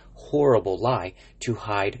this horrible lie to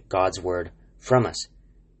hide God's word from us.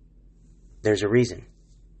 There's a reason.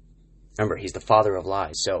 Remember, he's the father of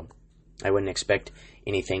lies, so I wouldn't expect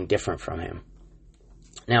anything different from him.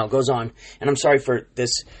 Now, it goes on, and I'm sorry for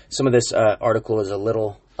this. Some of this article is a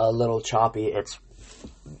little choppy. It's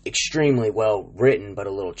extremely well written, but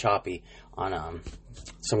a little choppy on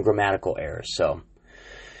some grammatical errors. So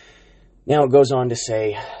now it goes on to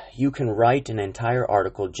say, you can write an entire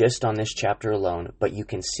article just on this chapter alone, but you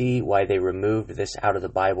can see why they removed this out of the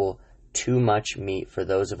Bible. Too much meat for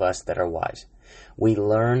those of us that are wise. We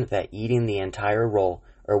learn that eating the entire roll,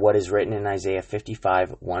 or what is written in Isaiah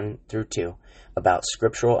 55, 1-2, about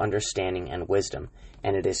scriptural understanding and wisdom,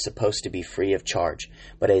 and it is supposed to be free of charge.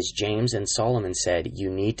 But as James and Solomon said, you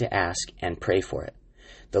need to ask and pray for it.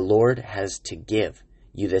 The Lord has to give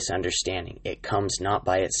you this understanding. It comes not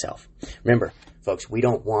by itself. Remember, folks, we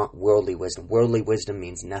don't want worldly wisdom. Worldly wisdom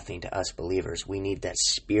means nothing to us believers. We need that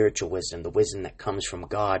spiritual wisdom, the wisdom that comes from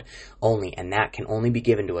God only, and that can only be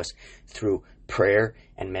given to us through prayer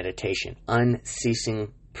and meditation.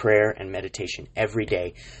 Unceasing prayer and meditation every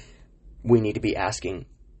day. We need to be asking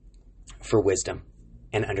for wisdom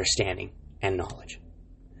and understanding and knowledge.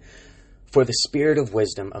 For the spirit of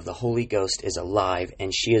wisdom of the Holy Ghost is alive,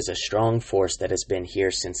 and she is a strong force that has been here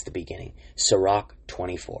since the beginning. Sirach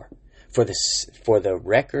 24. For the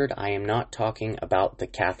record, I am not talking about the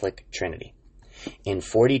Catholic Trinity. In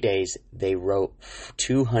 40 days, they wrote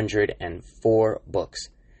 204 books.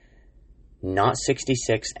 Not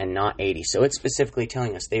 66 and not 80. So it's specifically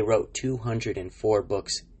telling us they wrote 204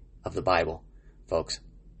 books of the Bible, folks.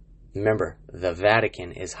 Remember, the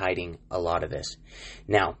Vatican is hiding a lot of this.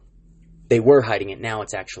 Now, they were hiding it. Now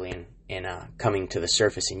it's actually in coming to the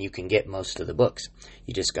surface, and you can get most of the books.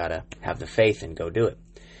 You just got to have the faith and go do it.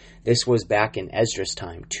 This was back in Esdras'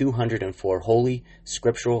 time, 204 holy,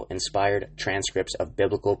 scriptural, inspired transcripts of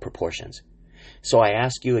biblical proportions. So I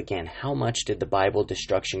ask you again, how much did the Bible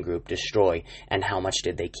Destruction Group destroy, and how much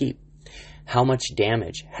did they keep? How much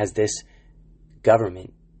damage has this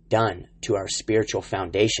government done to our spiritual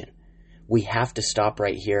foundation? We have to stop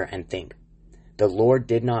right here and think. The Lord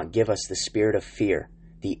did not give us the spirit of fear.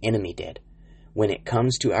 The enemy did. When it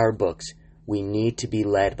comes to our books, we need to be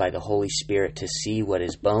led by the Holy Spirit to see what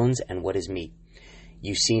is bones and what is meat.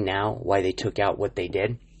 You see now why they took out what they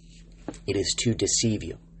did? It is to deceive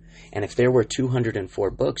you. And if there were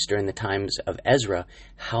 204 books during the times of Ezra,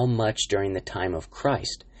 how much during the time of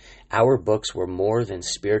Christ? Our books were more than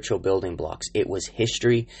spiritual building blocks. It was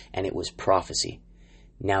history and it was prophecy.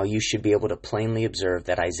 Now you should be able to plainly observe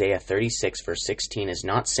that Isaiah 36 verse 16 is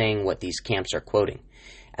not saying what these camps are quoting.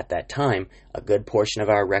 At that time, a good portion of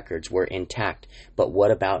our records were intact, but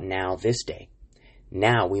what about now this day?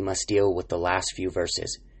 Now we must deal with the last few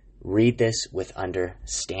verses. Read this with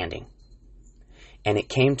understanding. And it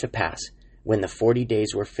came to pass, when the 40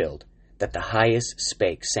 days were filled, that the highest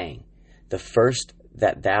spake, saying, The first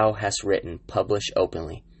that thou hast written publish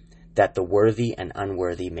openly, that the worthy and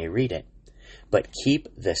unworthy may read it. But keep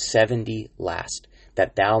the 70 last,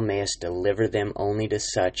 that thou mayest deliver them only to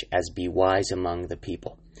such as be wise among the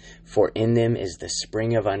people. For in them is the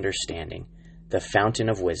spring of understanding, the fountain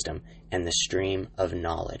of wisdom, and the stream of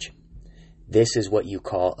knowledge. This is what you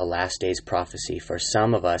call a last days prophecy, for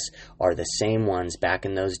some of us are the same ones back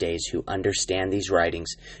in those days who understand these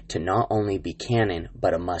writings to not only be canon,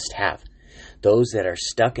 but a must-have. Those that are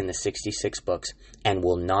stuck in the 66 books and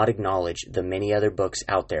will not acknowledge the many other books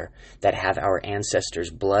out there that have our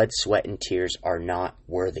ancestors' blood, sweat, and tears are not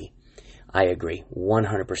worthy. I agree,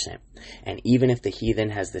 100%. And even if the heathen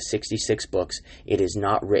has the 66 books, it is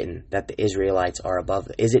not written that the Israelites are above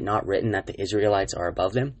them. Is it not written that the Israelites are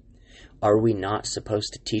above them? Are we not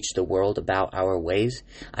supposed to teach the world about our ways?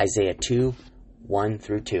 Isaiah 2,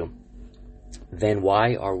 1-2. Then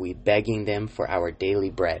why are we begging them for our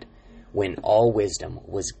daily bread? when all wisdom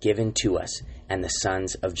was given to us and the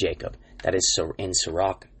sons of Jacob. That is in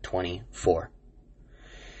Sirach 24.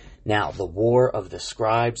 Now, the war of the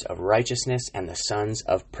scribes of righteousness and the sons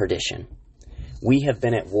of perdition. We have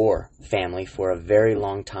been at war, family, for a very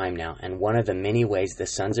long time now, and one of the many ways the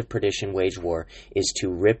sons of perdition wage war is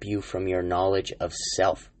to rip you from your knowledge of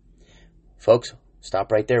self. Folks,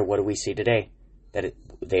 stop right there. What do we see today? That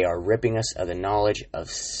they are ripping us of the knowledge of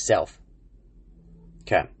self.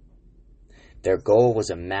 Okay. Their goal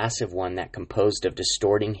was a massive one that composed of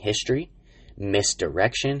distorting history,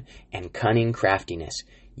 misdirection, and cunning craftiness.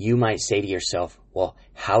 You might say to yourself, well,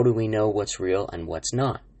 how do we know what's real and what's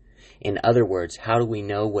not? In other words, how do we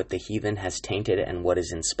know what the heathen has tainted and what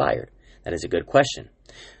is inspired? That is a good question.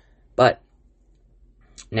 But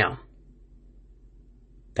now,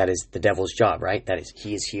 that is the devil's job, right? That is,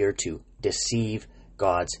 he is here to deceive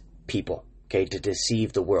God's people, okay, to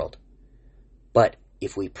deceive the world. But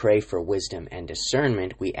if we pray for wisdom and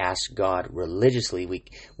discernment, we ask God religiously,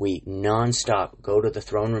 we nonstop go to the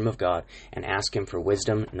throne room of God and ask him for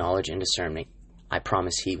wisdom, knowledge, and discernment. I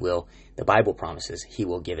promise he will. The Bible promises he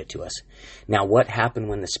will give it to us. Now, what happened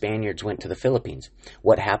when the Spaniards went to the Philippines?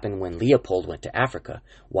 What happened when Leopold went to Africa?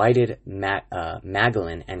 Why did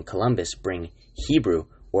Magellan and Columbus bring Hebrew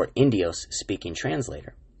or Indios speaking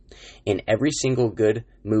translator? In every single good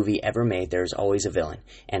movie ever made, there's always a villain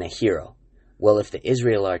and a hero. Well, if the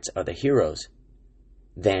Israelites are the heroes,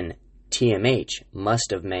 then TMH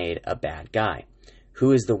must have made a bad guy.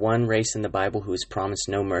 Who is the one race in the Bible who is promised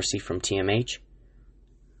no mercy from TMH?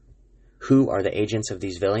 Who are the agents of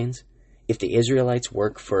these villains? If the Israelites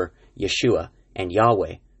work for Yeshua and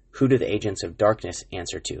Yahweh, who do the agents of darkness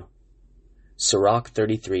answer to? Sirach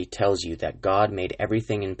 33 tells you that God made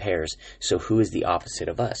everything in pairs, so who is the opposite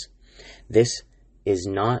of us? This is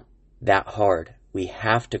not that hard. We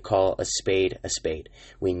have to call a spade a spade.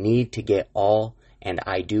 We need to get all, and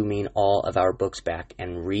I do mean all, of our books back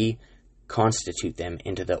and reconstitute them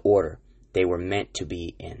into the order they were meant to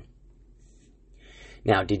be in.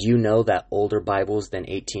 Now, did you know that older Bibles than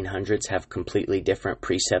 1800s have completely different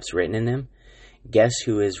precepts written in them? Guess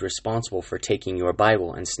who is responsible for taking your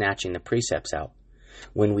Bible and snatching the precepts out?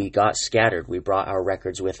 When we got scattered, we brought our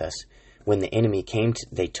records with us. When the enemy came,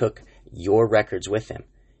 they took your records with them.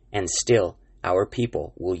 And still, our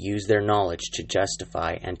people will use their knowledge to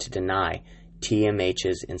justify and to deny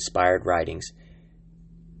TMH's inspired writings,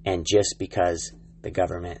 and just because the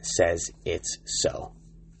government says it's so.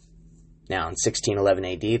 Now, in 1611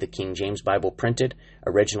 AD, the King James Bible printed,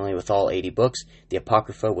 originally with all 80 books. The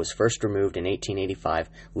apocrypha was first removed in 1885,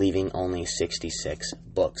 leaving only 66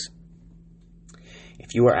 books.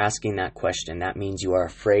 If you are asking that question, that means you are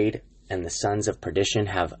afraid and the sons of perdition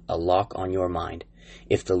have a lock on your mind.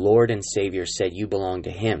 If the Lord and Savior said you belong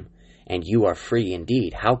to him, and you are free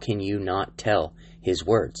indeed, how can you not tell his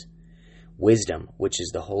words? Wisdom, which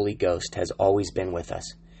is the Holy Ghost, has always been with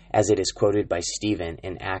us, as it is quoted by Stephen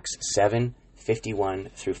in Acts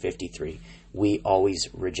 7:51 through 53. We always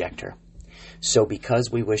reject her. So because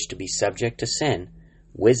we wish to be subject to sin,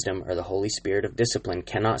 wisdom, or the Holy Spirit of discipline,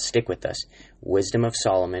 cannot stick with us. Wisdom of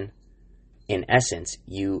Solomon, in essence,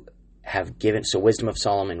 you have given, so Wisdom of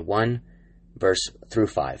Solomon 1, verse through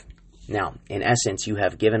 5. Now, in essence, you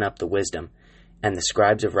have given up the wisdom and the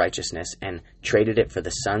scribes of righteousness and traded it for the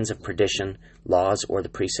sons of perdition, laws, or the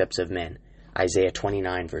precepts of men. Isaiah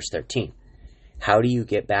 29, verse 13. How do you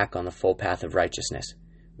get back on the full path of righteousness?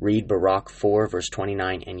 Read Baruch 4, verse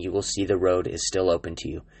 29, and you will see the road is still open to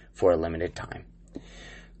you for a limited time.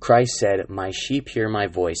 Christ said, "My sheep hear my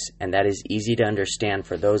voice," and that is easy to understand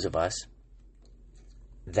for those of us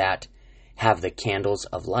that have the candles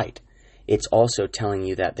of light. It's also telling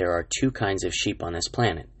you that there are two kinds of sheep on this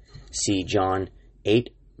planet. See John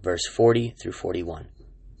 8, verse 40 through 41.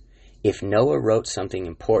 If Noah wrote something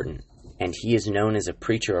important, and he is known as a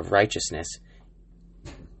preacher of righteousness,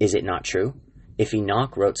 is it not true? If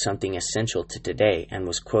Enoch wrote something essential to today and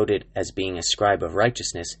was quoted as being a scribe of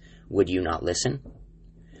righteousness, would you not listen?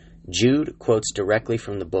 Jude quotes directly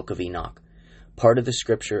from the book of Enoch, part of the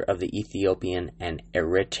scripture of the Ethiopian and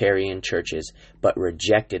Eritrean churches, but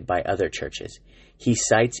rejected by other churches. He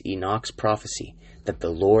cites Enoch's prophecy that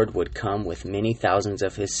the Lord would come with many thousands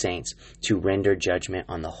of his saints to render judgment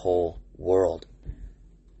on the whole world.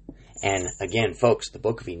 And again, folks, the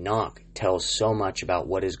book of Enoch tells so much about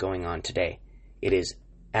what is going on today. It is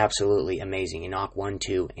absolutely amazing. Enoch 1,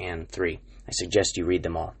 2, and 3. I suggest you read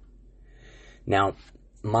them all. Now,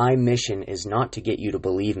 my mission is not to get you to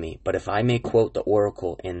believe me, but if I may quote the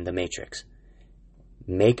oracle in the Matrix,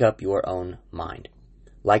 make up your own mind.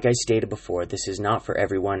 Like I stated before, this is not for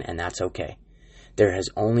everyone, and that's okay. There has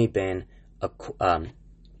only been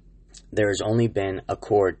There has only been,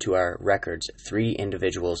 according to our records, 3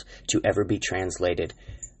 individuals to ever be translated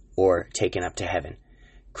or taken up to heaven: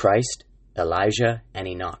 Christ, Elijah, and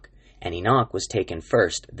Enoch. And Enoch was taken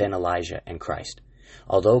first, then Elijah and Christ.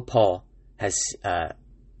 Although Paul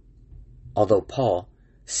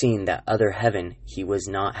seen that other heaven, he was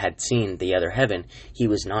not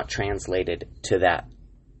translated to that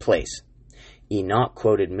place. Enoch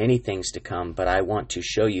quoted many things to come, but I want to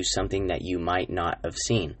show you something that you might not have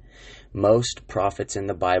seen. Most prophets in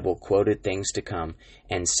the Bible quoted things to come,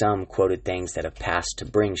 and some quoted things that have passed to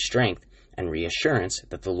bring strength and reassurance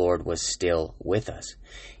that the Lord was still with us.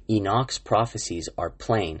 Enoch's prophecies are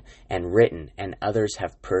plain and written, and others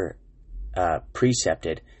have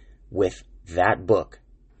precepted with that book.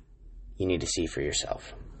 You need to see for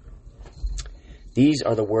yourself. These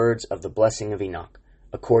are the words of the blessing of Enoch,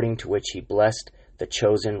 according to which he blessed the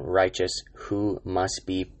chosen righteous who must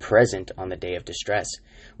be present on the day of distress,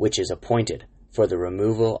 which is appointed for the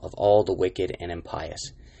removal of all the wicked and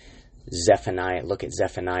impious. Look at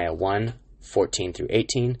Zephaniah 1, 14 through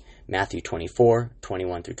 18, Matthew 24,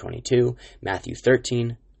 21 through 22, Matthew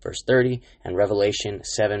 13, verse 30, and Revelation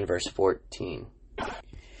 7, verse 14.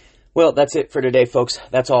 Well, that's it for today, folks.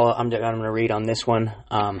 That's all I'm going to read on this one.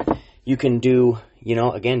 You can go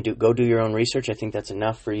do your own research. I think that's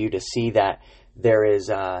enough for you to see that there is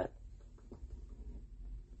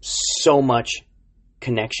so much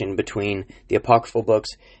connection between the apocryphal books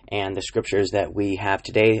and the scriptures that we have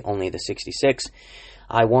today, only the 66.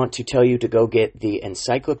 I want to tell you to go get the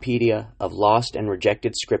Encyclopedia of Lost and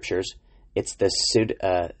Rejected Scriptures. It's the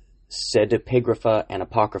Pseudepigrapha and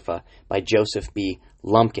Apocrypha by Joseph B.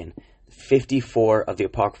 Lumpkin. 54 of the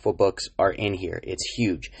apocryphal books are in here. It's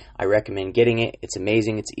huge. I recommend getting it. It's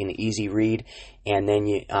amazing. It's an easy read. And then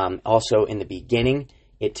you also in the beginning,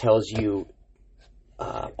 it tells you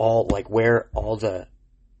where all the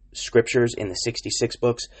scriptures in the 66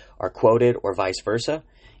 books are quoted or vice versa.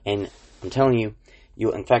 And I'm telling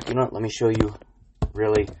you, in fact, let me show you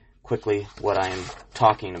really quickly what I am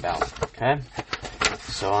talking about. Okay?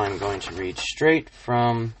 So I'm going to read straight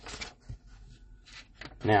from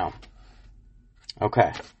now.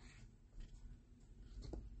 Okay.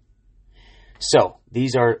 So,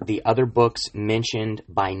 these are the other books mentioned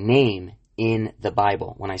by name in the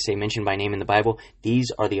Bible. When I say mentioned by name in the Bible,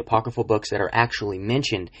 these are the apocryphal books that are actually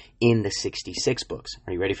mentioned in the 66 books.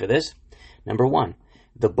 Are you ready for this? Number 1,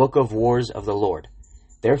 the Book of Wars of the Lord.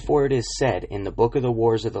 Therefore it is said in the Book of the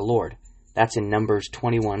Wars of the Lord. That's in Numbers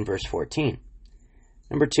 21, verse 14.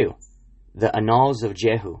 Number 2, the Annals of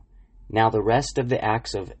Jehu. Now the rest of the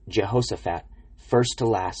acts of Jehoshaphat, first to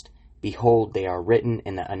last, behold, they are written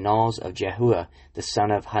in the Annals of Jehuah, the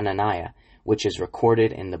son of Hananiah, which is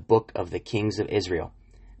recorded in the book of the kings of Israel.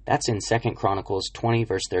 That's in 2 Chronicles 20,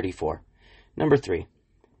 verse 34. Number 3,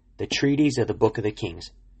 the treaties of the book of the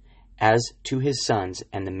kings. As to his sons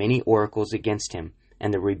and the many oracles against him,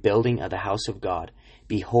 and the rebuilding of the house of God,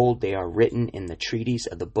 behold, they are written in the treaties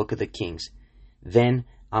of the book of the kings. Then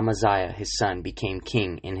Amaziah his son became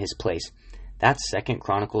king in his place. That's 2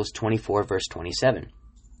 Chronicles 24, verse 27.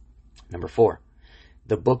 Number 4,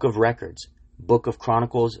 the book of records, book of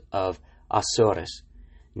chronicles of Ahasuerus.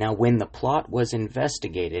 Now when the plot was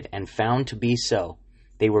investigated and found to be so,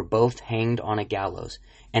 they were both hanged on a gallows,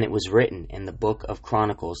 and it was written in the book of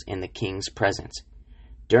chronicles in the king's presence.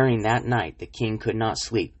 During that night the king could not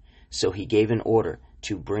sleep, so he gave an order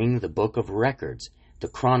to bring the book of records, the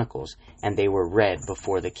chronicles, and they were read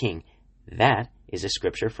before the king. That is a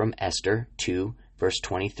scripture from Esther 2, verse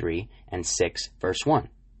 23, and 6, verse 1.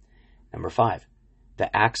 Number 5,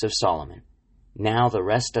 the Acts of Solomon. Now the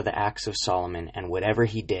rest of the Acts of Solomon, and whatever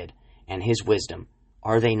he did, and his wisdom,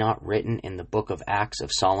 are they not written in the book of Acts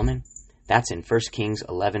of Solomon? That's in 1 Kings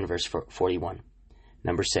 11, verse 41.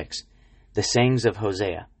 Number 6, the sayings of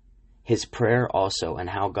Hosea, his prayer also, and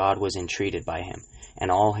how God was entreated by him, and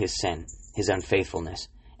all his sin, his unfaithfulness,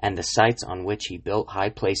 and the sites on which he built high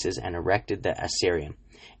places and erected the Assyrian,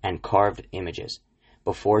 and carved images,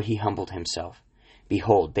 before he humbled himself.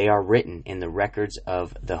 Behold, they are written in the records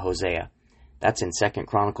of the Hosea. That's in 2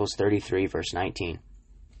 Chronicles 33, verse 19.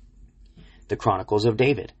 The Chronicles of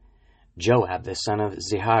David. Joab, the son of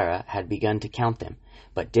Zeruiah, had begun to count them,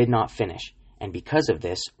 but did not finish. And because of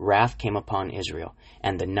this, wrath came upon Israel,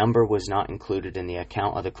 and the number was not included in the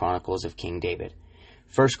account of the Chronicles of King David.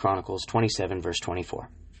 1 Chronicles 27, verse 24.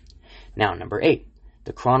 Now, number 8,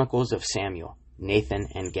 the Chronicles of Samuel, Nathan,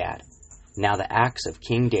 and Gad. Now the acts of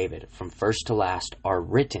King David, from first to last, are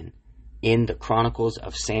written in the Chronicles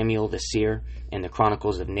of Samuel the seer, in the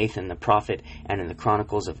Chronicles of Nathan the prophet, and in the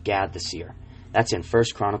Chronicles of Gad the seer. That's in 1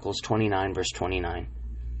 Chronicles 29, verse 29.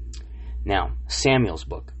 Now, Samuel's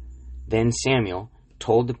book. Then Samuel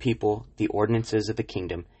told the people the ordinances of the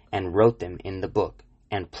kingdom and wrote them in the book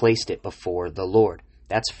and placed it before the Lord.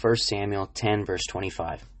 That's 1 Samuel 10, verse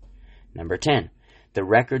 25. Number 10, the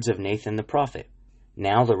records of Nathan the prophet.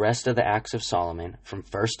 Now the rest of the acts of Solomon, from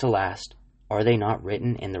first to last, are they not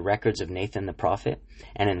written in the records of Nathan the prophet,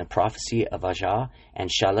 and in the prophecy of Ahijah and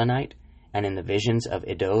Shilonite, and in the visions of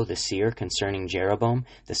Iddo the seer concerning Jeroboam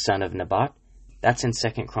the son of Nebat? That's in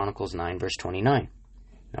 2 Chronicles 9, verse 29.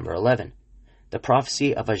 Number 11, the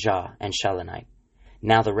prophecy of Ahijah and Shilonite.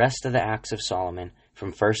 Now the rest of the acts of Solomon,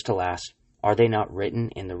 from first to last, are they not written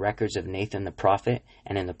in the records of Nathan the prophet,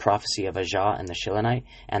 and in the prophecy of Ahijah and the Shilonite,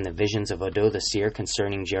 and the visions of Iddo the seer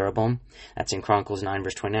concerning Jeroboam? That's in Chronicles 9,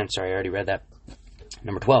 verse 29. Sorry, I already read that.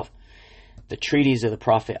 Number 12, the treaties of the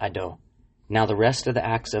prophet Iddo. Now the rest of the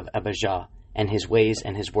acts of Abijah, and his ways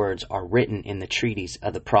and his words, are written in the treaties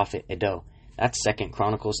of the prophet Iddo. That's 2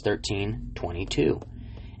 Chronicles 13, 22.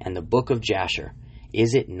 And the book of Jasher.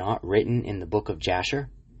 Is it not written in the book of Jasher?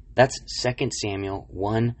 That's 2 Samuel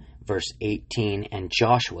 1, verse 18, and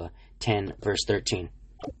Joshua 10, verse 13.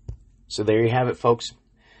 So there you have it, folks.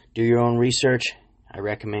 Do your own research. I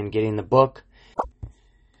recommend getting the book.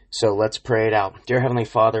 So let's pray it out. Dear Heavenly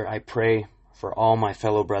Father, I pray for all my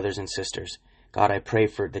fellow brothers and sisters. God, I pray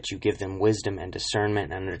that you give them wisdom and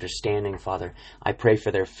discernment and understanding, Father. I pray for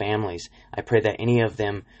their families. I pray that any of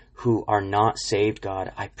them who are not saved,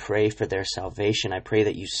 God, I pray for their salvation. I pray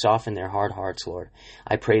that you soften their hard hearts, Lord.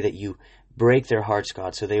 I pray that you break their hearts,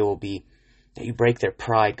 God, so that you break their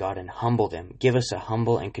pride, God, and humble them. Give us a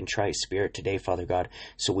humble and contrite spirit today, Father God,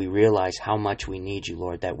 so we realize how much we need you,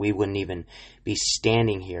 Lord, that we wouldn't even be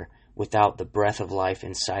standing here without the breath of life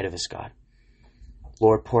inside of us, God.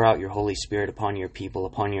 Lord, pour out your Holy Spirit upon your people,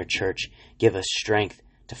 upon your church. Give us strength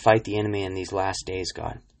to fight the enemy in these last days,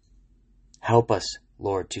 God. Help us,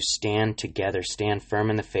 Lord, to stand together, stand firm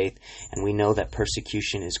in the faith, and we know that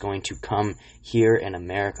persecution is going to come here in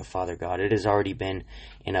America, Father God. It has already been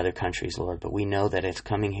in other countries, Lord, but we know that it's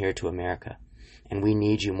coming here to America, and we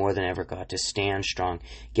need you more than ever, God, to stand strong.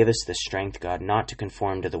 Give us the strength, God, not to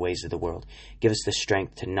conform to the ways of the world. Give us the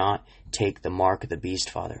strength to not take the mark of the beast,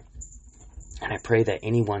 Father. And I pray that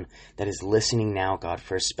anyone that is listening now, God,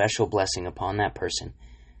 for a special blessing upon that person,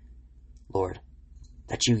 Lord,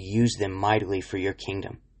 that you use them mightily for your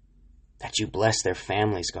kingdom, that you bless their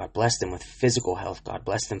families, God, bless them with physical health, God,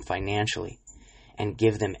 bless them financially, and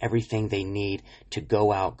give them everything they need to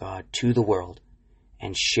go out, God, to the world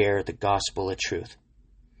and share the gospel of truth.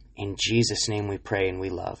 In Jesus' name we pray and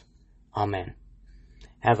we love. Amen.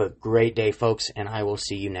 Have a great day, folks, and I will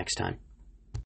see you next time.